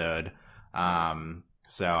episode.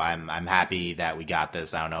 So I'm happy that we got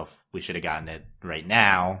this. I don't know if we should have gotten it right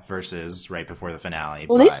now versus right before the finale.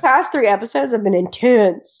 Well, these past 3 episodes have been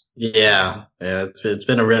intense. Yeah, it's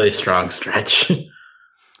been a really strong stretch.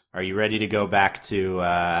 Are you ready to go back to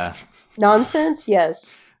nonsense?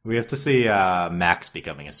 Yes. We have to see Max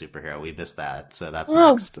becoming a superhero. We missed that, so that's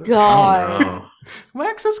next. Oh, God. Oh, no.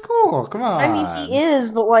 Max is cool. Come on. I mean, he is,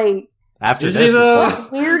 but like... After this, it's a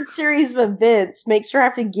weird series of events makes her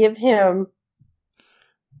have to give him...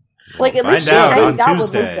 Like, at least she hangs out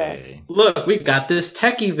with Luca. Look, we got this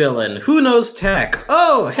techie villain. Who knows tech?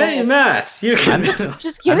 Oh, hey, Max. You can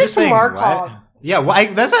just give it to Markov.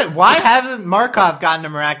 Why hasn't Markov gotten to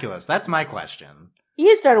Miraculous? That's my question. He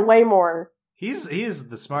has done way more. He is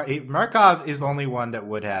the smart. Markov is the only one that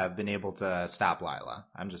would have been able to stop Lila.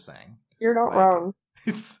 I'm just saying. You're not wrong.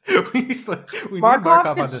 we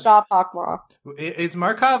Markov could stop Hawkmoth. Is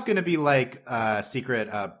Markov going to be like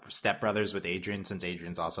secret stepbrothers with Adrian, since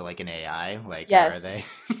Adrian's also like an AI? Like, yes. Are they?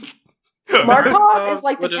 Markov is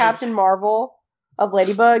like the Captain Marvel of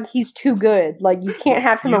Ladybug. He's too good. Like, you can't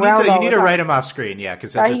have him around. You need to write him off screen, yeah,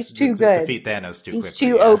 because he's too good. Defeat Thanos too quickly. He's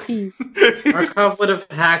too OP. Markov would have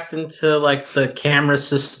hacked into like the camera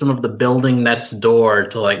system of the building next door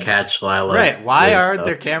to like catch Lila. Right? Why aren't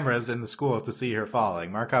there cameras in the school to see her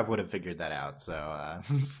falling? Markov would have figured that out. So.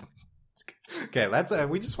 Okay,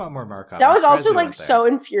 we just want more Markov. That was also like so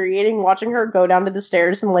infuriating watching her go down to the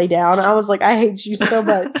stairs and lay down. I was like, I hate you so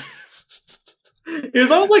much. It was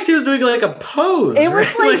almost like she was doing like a pose. It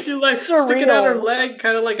was right? like she was like surreal. Sticking out her leg,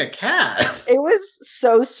 kind of like a cat. It was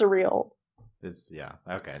so surreal.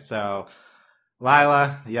 Okay. So,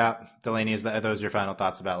 Lila, yeah, Delaney, are those your final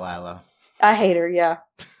thoughts about Lila? I hate her. Yeah.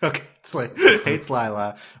 Okay, it's like hates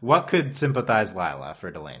Lila. What could sympathize Lila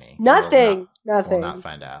for Delaney? Nothing. We'll not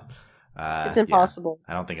find out. It's impossible.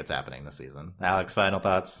 Yeah, I don't think it's happening this season. Alex, final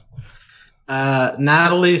thoughts?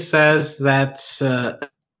 Natalie says that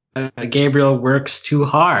Gabriel works too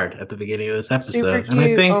hard at the beginning of this episode. Super cute. And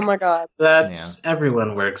I think oh my god,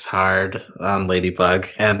 everyone works hard on Ladybug,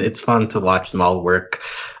 and it's fun to watch them all work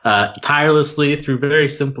tirelessly through very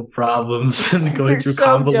simple problems and going through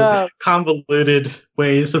convoluted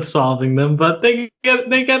ways of solving them. But they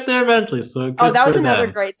get there eventually. So that was another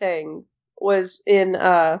great thing. Was in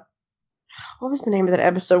what was the name of that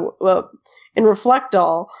episode? Well, in Reflect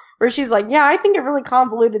All, where she's like, "Yeah, I think of really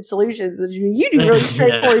convoluted solutions, and you do really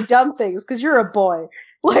straightforward, dumb things because you're a boy."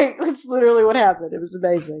 Like that's literally what happened. It was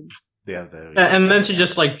amazing. Yeah, and then she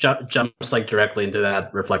just like jumps like directly into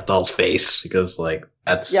that Reflectol's face because like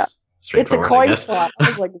that's it's a coin slot. I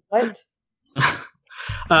was like, what?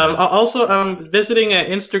 Also, visiting an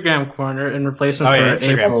Instagram corner in replacement for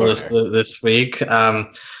April this week.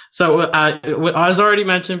 So as already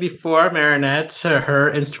mentioned before, Marinette,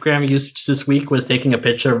 her Instagram usage this week was taking a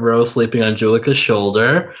picture of Rose sleeping on Julica's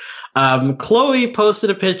shoulder. Chloe posted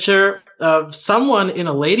a picture of someone in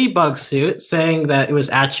a ladybug suit saying that it was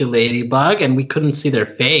actually Ladybug, and we couldn't see their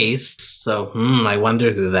face. So, I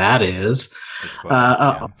wonder who that is.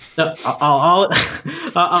 Alia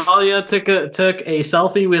took a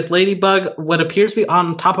selfie with Ladybug, what appears to be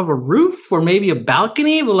on top of a roof or maybe a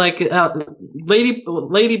balcony. But like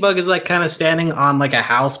Ladybug is like kind of standing on like a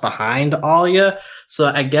house behind Alia.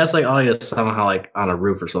 So I guess like Alia is somehow like on a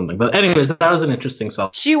roof or something. But anyways, that was an interesting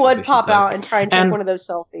selfie. She would pop out and try and take one of those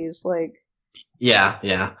selfies, like.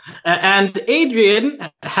 Yeah. And Adrian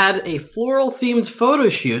had a floral-themed photo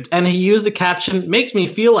shoot, and he used the caption, "Makes me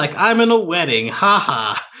feel like I'm in a wedding,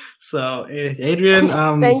 haha." So, Adrian,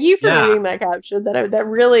 thank you for reading that caption. That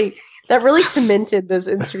really cemented this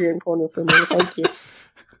Instagram corner for me. Thank you.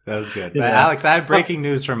 That was good. But Alex, I have breaking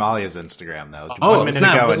news from Alia's Instagram, though. 1 minute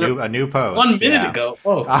ago, a new post. 1 minute ago?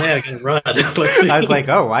 Oh, man, I can run. I was like,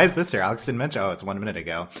 why is this here? Alex didn't mention. Oh, it's 1 minute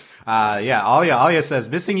ago. Alia says,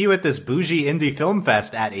 "Missing you at this bougie indie film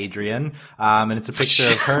fest at Adrian." And it's a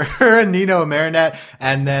picture of her and Nino and Marinette.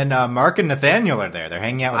 And then Mark and Nathaniel are there. They're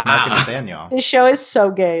hanging out with Mark and Nathaniel. This show is so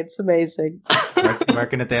gay. It's amazing.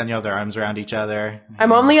 Mark and Nathaniel, their arms around each other.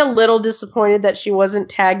 I'm only a little disappointed that she wasn't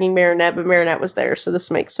tagging Marinette, but Marinette was there, so this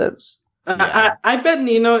makes sense. I bet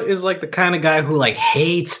Nino is like the kind of guy who like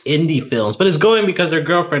hates indie films, but is going because her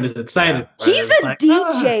girlfriend is excited. Yeah. He's a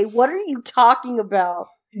DJ. What are you talking about?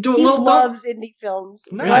 He loves indie films.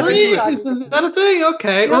 No, really? Is that a thing?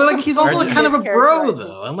 Okay. Well, like he's also kind of a bro,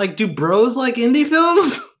 though. And like, do bros like indie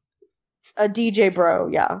films? A DJ bro,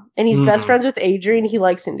 yeah. And he's best friends with Adrian. He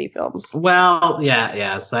likes indie films. Well,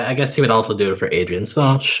 yeah. So I guess he would also do it for Adrian.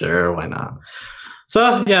 So sure, why not?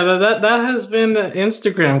 So yeah, that has been the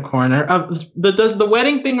Instagram corner. The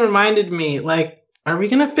wedding thing reminded me, like, are we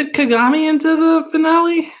gonna fit Kagami into the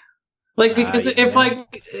finale? Like, because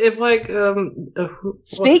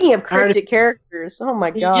speaking of cryptic characters, oh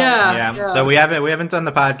my god, yeah. So we haven't done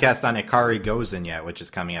the podcast on Ikari Gozen yet, which is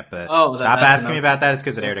coming up. But stop asking me about that. It's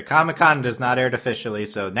because it aired at Comic-Con. It does not air officially.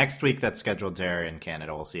 So next week that's scheduled to air in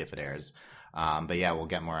Canada. We'll see if it airs. But yeah, we'll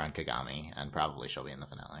get more on Kagami, and probably she'll be in the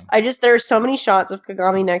finale. There are so many shots of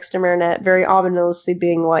Kagami next to Marinette, very ominously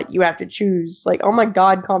being like, "You have to choose." Like, oh my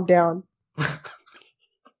god, calm down.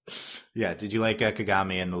 Yeah, did you like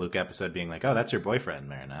Kagami in the Luke episode being like, "Oh, that's your boyfriend,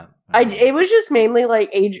 Marinette"? It was just mainly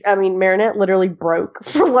like Marinette literally broke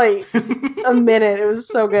for like a minute. It was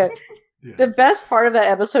so good. Yeah. The best part of that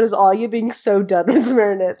episode is Alia being so done with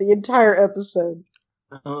Marinette the entire episode.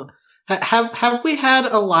 Have we had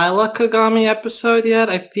a Lila Kagami episode yet?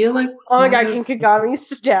 I feel like. Oh my god, can Kagami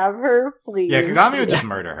stab her, please? Yeah, Kagami would just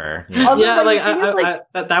murder her. Yeah, also,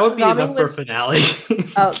 that would be enough for a finale.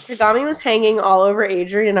 Kagami was hanging all over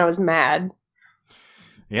Adrian, and I was mad.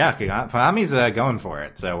 Yeah, Kagami's going for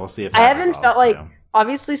it, so we'll see if I haven't felt like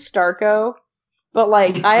obviously Starko, but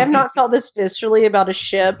like I have not felt this viscerally about a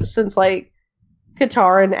ship since like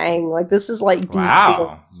Katara and Aang. Like this is like deep.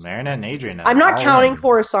 Wow, Marinette and Adrian. I'm not counting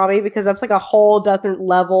Kurosami because that's like a whole different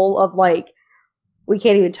level of like we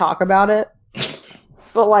can't even talk about it.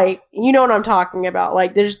 But like you know what I'm talking about.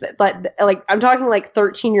 Like there's like I'm talking like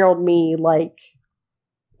 13-year-old me like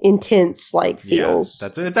intense like feels.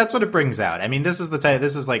 Yeah, that's what it brings out. I mean, this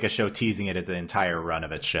is like a show teasing it at the entire run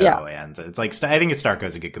of its show, and it's like I think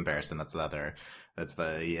Starko's a good comparison. That's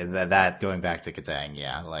that going back to Katang,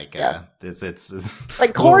 it's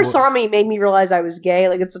like Kurosami made me realize I was gay.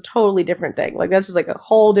 Like it's a totally different thing. Like that's just like a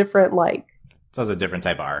whole different like. It's also a different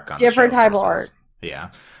type of arc. Different type of arc. Yeah.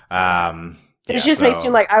 It just makes you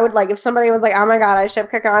like I would like if somebody was like, oh my god, I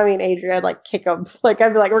ship Kagami and Adrian, I'd like kick them. Like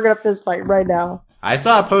I'd be like, we're gonna fist fight right now. I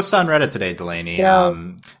saw a post on Reddit today, Delaney. Yeah.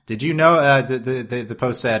 Did you know the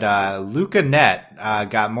post said Luca Net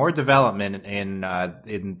got more development in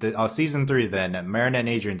season 3 than Marinette and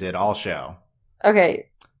Adrian did all show? Okay,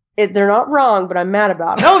 they're not wrong, but I'm mad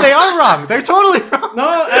about it. No, they are wrong. They're totally wrong. No,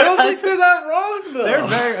 I don't think they're not wrong though. They're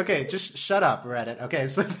very okay. Just shut up, Reddit. Okay,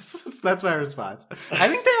 so that's my response. I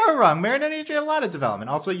think they are wrong. Marinette and Adrian had a lot of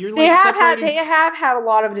development. Also, you're like they have had a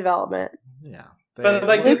lot of development. Yeah. But,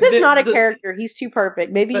 like, Luca's not a this- character. He's too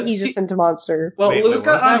perfect. Maybe But he's see- a Sentimonster. Well, wait, Luca what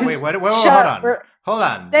was that? on Wait, his- what? Shut Hold on. Hold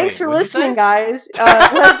on. Thanks Wait, for what'd you say? listening, guys.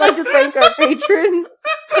 I'd like to thank our patrons.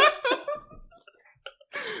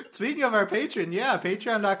 Speaking of our patron,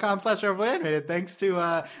 patreon.com/overanimated. Thanks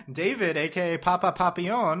to David, aka Papa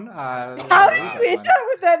Papillon. How did you end up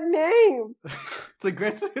with that name? It's a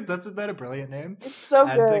great. Isn't that a brilliant name? It's so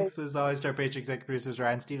And good. thanks as always to our patron executive producers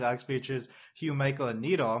Ryan, Steve, Alex, features Hugh, Michael, and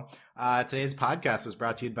Needle. Today's podcast was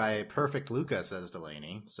brought to you by Perfect Luca, says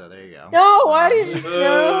Delaney. So there you go. No, why did you Boo.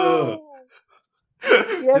 know?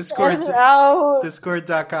 Discord. Out. Discord.com,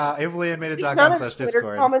 The amount overlyanimated.com of slash Twitter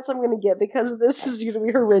Discord. comments I'm going to get because of this is going to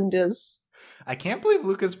be horrendous. I can't believe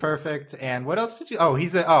Luca's perfect. And what else did you? Oh,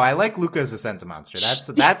 I like Luca as a Sentimonster.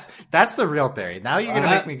 That's the real theory. Now you're gonna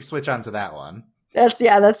make me switch on to that one. That's it.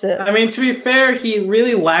 I mean, to be fair, he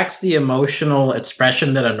really lacks the emotional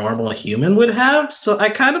expression that a normal human would have, so I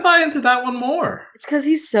kind of buy into that one more. It's because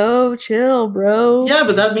he's so chill, bro. Yeah,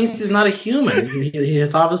 but that means he's not a human. He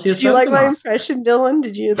is obviously a Did you like my Sentimonster. impression, Dylan?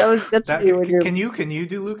 Did you? That's you. When you're... Can you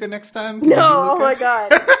do Luca next time? Can you do No, oh Luca? my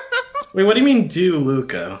god. Wait, what do you mean, do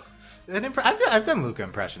Luca? I've done Luca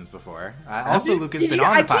impressions before. Also, you? Luca's been on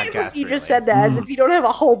the I can't podcast. believe you just lately. said that as if you don't have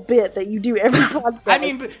a whole bit that you do every podcast. I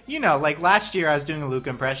mean, but, like last year, I was doing a Luca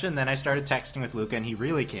impression. Then I started texting with Luca, and he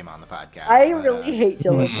really came on the podcast. I But, really hate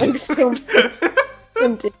Dylan. Like so.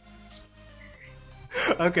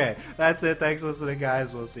 Okay, that's it. Thanks for listening,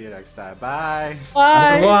 guys. We'll see you next time. Bye.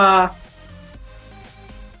 Bye. Blah.